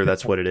pretty sure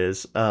that's what it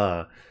is.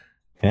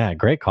 Yeah,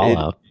 great call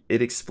out.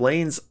 It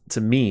explains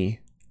to me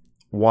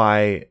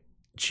why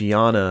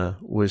Gianna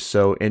was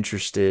so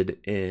interested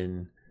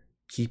in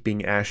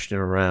keeping Ashton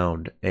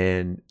around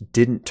and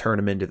didn't turn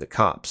him into the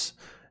cops.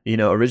 You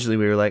know, originally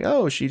we were like,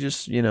 oh, she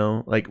just, you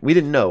know, like we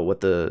didn't know what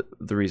the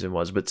reason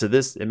was, but to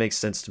this, it makes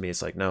sense to me.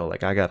 It's like, no,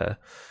 like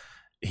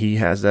he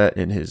has that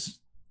in his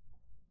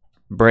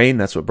brain.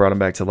 That's what brought him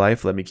back to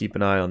life. Let me keep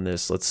an eye on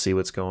this. Let's see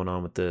what's going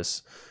on with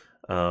this.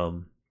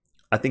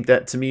 I think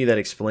that, to me, that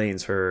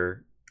explains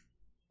her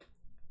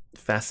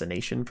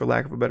fascination, for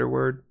lack of a better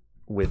word,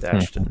 with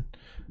Ashton.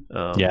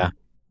 Yeah.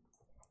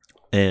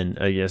 And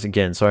yes,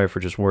 again, sorry for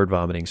just word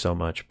vomiting so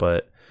much,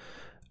 but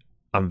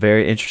I'm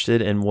very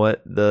interested in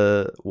what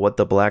the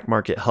black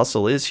market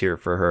hustle is here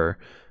for her.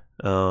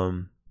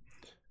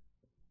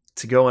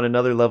 To go on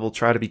another level,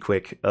 try to be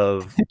quick,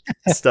 of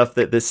stuff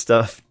that this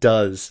stuff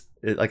does.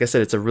 Like I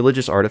said, it's a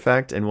religious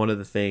artifact, and one of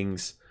the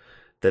things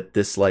that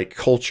this like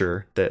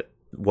culture that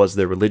was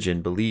their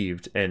religion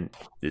believed, and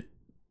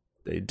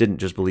they didn't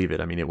just believe it,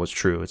 I mean it was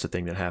true, it's a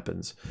thing that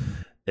happens,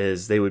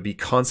 is they would be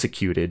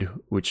consecuted,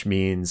 which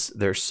means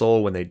their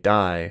soul when they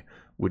die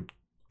would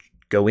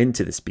go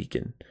into this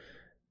beacon,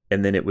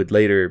 and then it would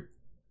later,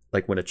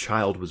 like when a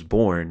child was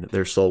born,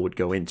 their soul would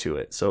go into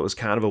it. So it was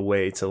kind of a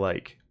way to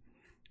like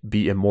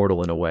be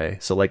immortal in a way.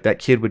 So like that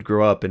kid would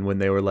grow up, and when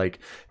they were like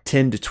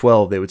 10 to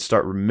 12, they would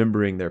start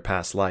remembering their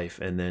past life,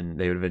 and then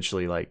they would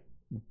eventually like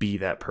be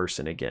that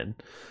person again.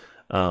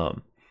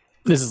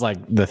 This is like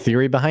the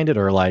theory behind it,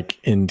 or like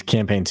in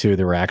campaign 2,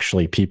 there were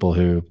actually people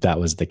who that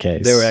was the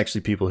case. There were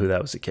actually people who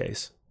that was the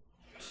case.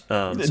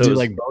 So do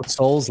like both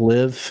souls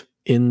live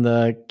in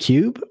the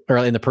cube, or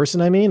in the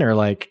person? I mean, or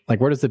like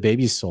where does the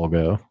baby's soul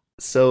go?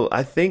 So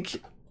I think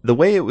the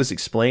way it was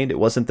explained, it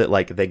wasn't that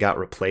like they got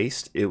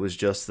replaced. It was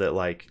just that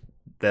like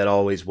that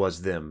always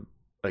was them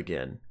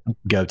again.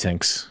 Go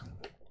Tinks.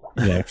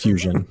 Yeah,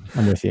 fusion.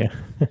 I'm with you.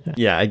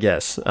 Yeah, I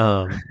guess.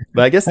 But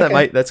I guess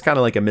that's kind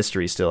of like a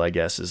mystery still, I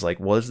guess, is like,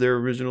 was there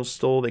original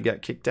soul that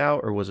got kicked out,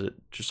 or was it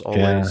just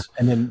always? Yeah.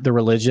 And then the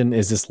religion,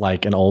 is this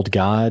like an old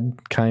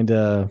god kind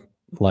of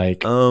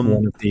like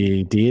one of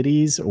the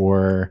deities,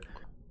 or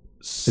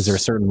is there a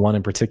certain one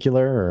in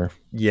particular? Or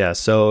yeah,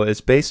 so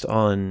it's based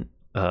on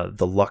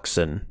the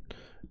Luxon,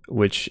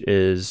 which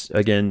is,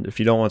 again, if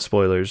you don't want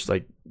spoilers,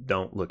 like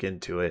don't look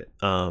into it.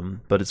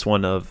 But it's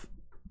one of,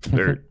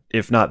 or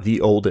if not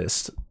the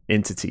oldest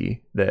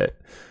entity that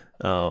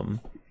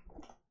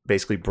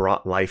basically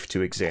brought life to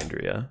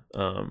Exandria.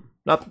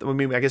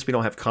 I guess we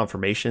don't have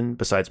confirmation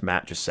besides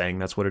Matt just saying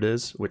that's what it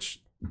is,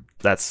 which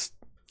that's,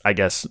 I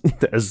guess,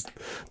 as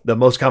the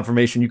most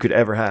confirmation you could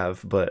ever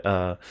have. But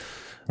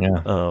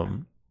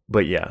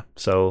yeah.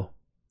 So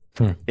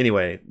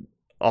anyway,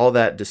 all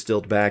that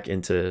distilled back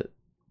into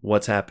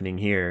what's happening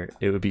here.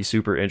 It would be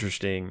super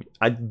interesting.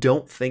 I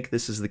don't think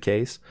this is the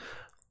case,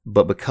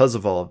 but because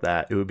of all of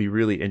that, it would be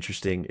really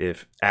interesting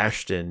if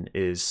Ashton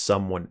is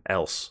someone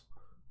else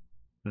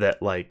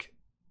that, like,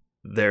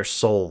 their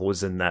soul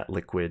was in that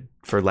liquid,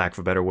 for lack of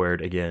a better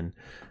word, again,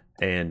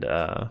 and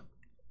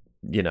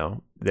you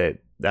know, that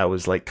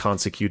was like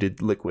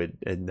consecuted liquid,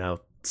 and now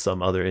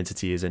some other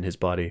entity is in his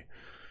body.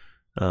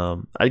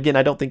 Again,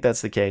 I don't think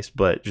that's the case,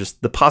 but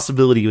just the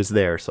possibility was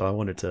there, so I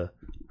wanted to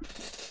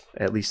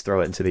at least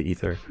throw it into the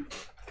ether.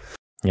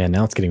 Yeah,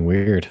 now it's getting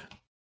weird.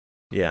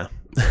 Yeah.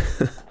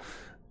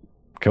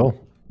 Cool.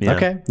 Yeah.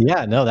 Okay.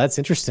 Yeah, no, that's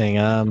interesting.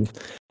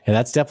 And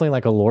that's definitely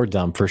like a lore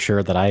dump for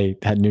sure that I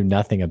knew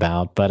nothing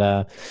about,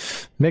 but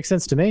makes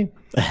sense to me.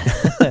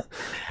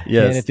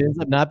 Yes. And if it ends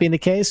up not being the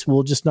case,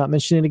 we'll just not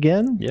mention it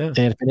again. Yeah. And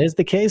if it is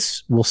the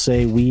case, we'll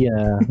say we've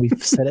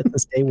said it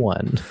since day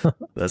one.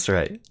 That's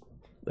right.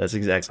 That's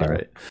exactly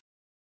right.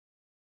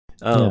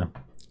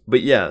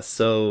 But yeah,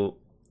 so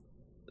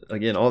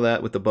again, all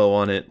that with the bow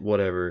on it,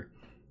 whatever.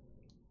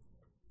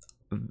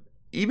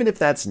 Even if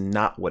that's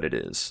not what it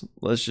is,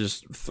 let's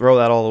just throw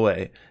that all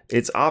away.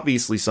 It's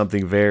obviously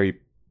something very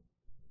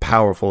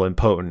powerful and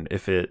potent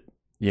if it,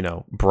 you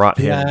know, brought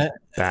him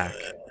back.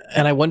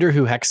 And I wonder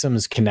who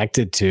Hexam's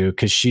connected to,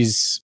 because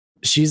she's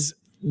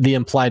the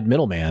implied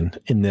middleman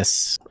in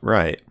this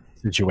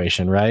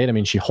situation, right? I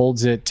mean, she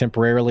holds it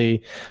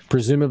temporarily,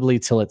 presumably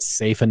till it's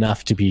safe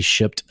enough to be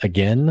shipped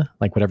again,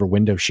 like whatever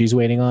window she's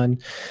waiting on.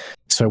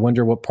 So I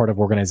wonder what part of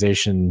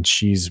organization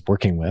she's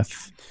working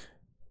with.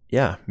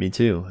 Yeah, me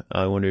too.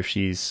 I wonder if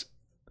she's...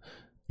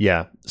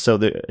 Yeah, so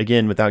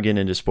again, without getting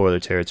into spoiler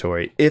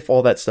territory, if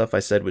all that stuff I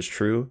said was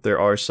true, there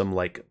are some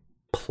like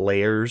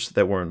players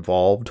that were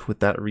involved with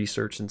that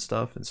research and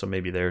stuff, and so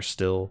maybe they're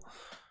still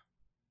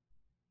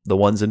the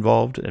ones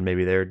involved, and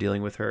maybe they're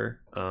dealing with her.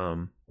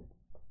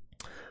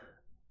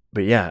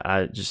 But yeah,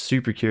 I just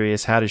super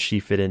curious, how does she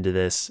fit into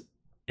this?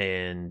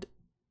 And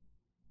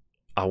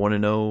I want to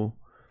know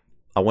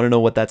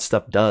what that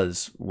stuff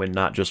does when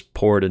not just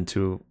poured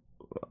into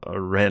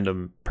a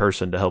random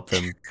person to help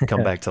them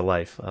come back to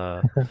life.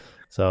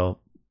 So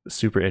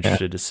super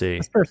interested to see.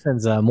 This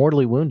person's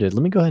mortally wounded.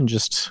 Let me go ahead and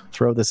just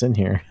throw this in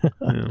here.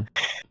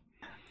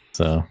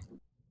 So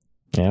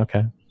yeah, okay.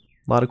 A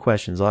lot of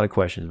questions,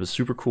 but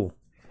super cool.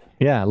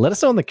 Yeah, let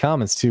us know in the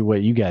comments too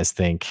what you guys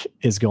think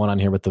is going on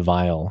here with the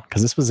vial,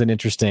 because this was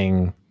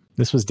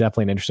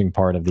definitely an interesting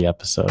part of the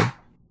episode.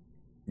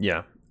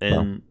 Yeah,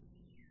 and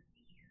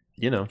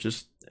you know,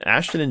 just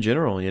Ashton in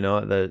general, you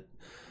know,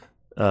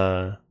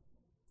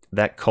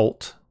 that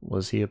cult,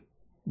 was he a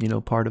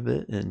part of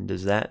it, and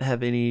does that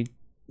have any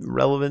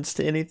relevance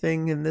to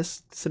anything in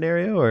this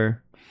scenario,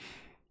 or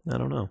I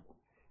don't know.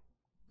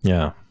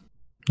 Yeah.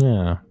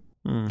 I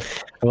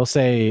will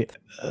say,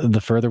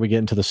 the further we get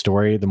into the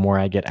story, the more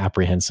I get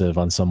apprehensive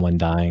on someone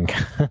dying.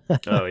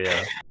 Oh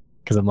yeah,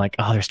 because I'm like,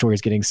 oh, their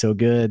story's getting so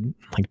good.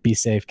 Like, be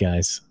safe,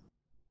 guys.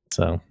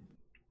 So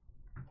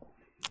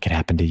it could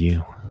happen to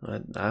you.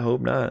 I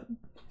hope not.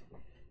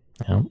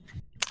 Yeah.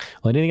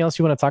 Well, anything else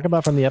you want to talk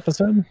about from the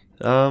episode?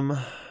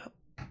 I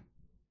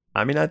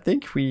mean, I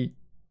think we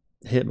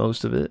hit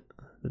most of it.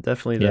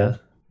 Definitely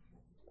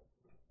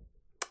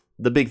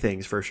the big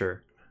things for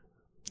sure.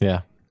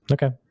 Yeah.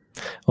 Okay.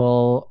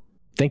 Well,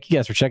 thank you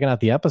guys for checking out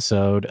the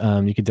episode.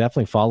 You can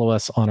definitely follow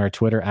us on our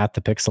Twitter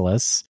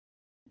 @thepixelists,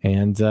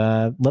 and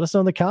let us know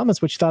in the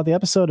comments what you thought of the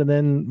episode. And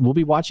then we'll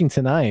be watching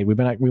tonight. We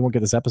won't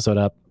get this episode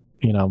up.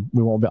 You know,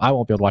 I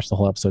won't be able to watch the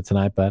whole episode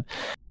tonight, but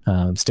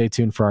stay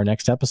tuned for our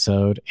next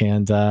episode.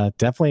 And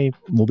definitely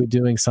we'll be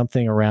doing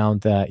something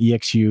around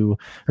Exandria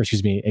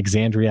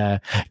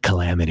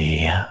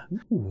Calamity,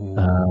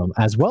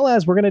 as well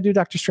as we're going to do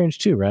Doctor Strange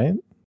 2, right?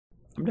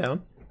 I'm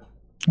down.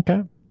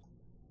 Okay.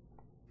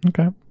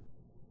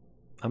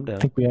 I'm down. I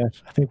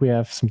think we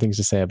have some things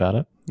to say about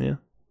it. Yeah.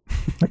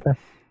 Okay. All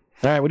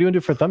right. What do you want to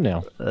do for a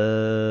thumbnail?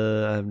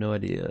 I have no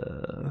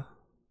idea.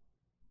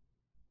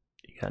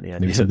 You got any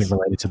ideas? Maybe something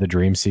related to the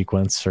dream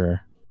sequence,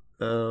 or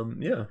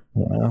yeah.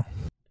 Yeah.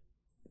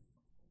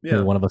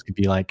 Maybe one of us could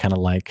be like, kind of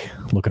like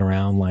looking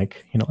around,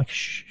 like, you know, like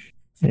shh,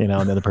 you know,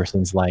 and the other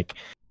person's like,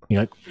 you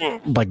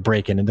know, like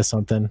breaking into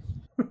something.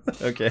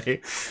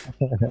 Okay.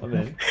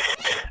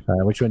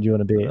 Which one do you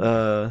want to be?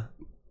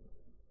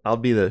 I'll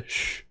be the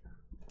shh.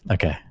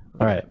 Okay.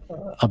 All right.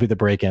 I'll be the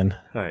break-in.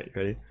 All right.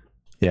 Ready?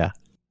 Yeah.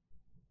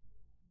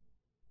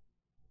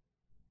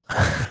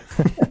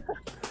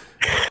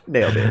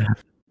 Nailed it.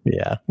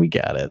 Yeah, we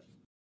got it.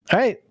 All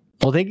right.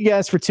 Well, thank you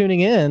guys for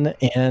tuning in.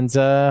 And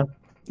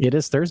it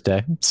is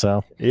Thursday.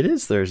 So it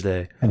is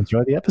Thursday.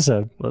 Enjoy the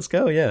episode. Let's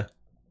go. Yeah.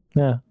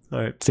 Yeah. All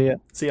right. See ya.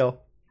 See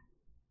y'all.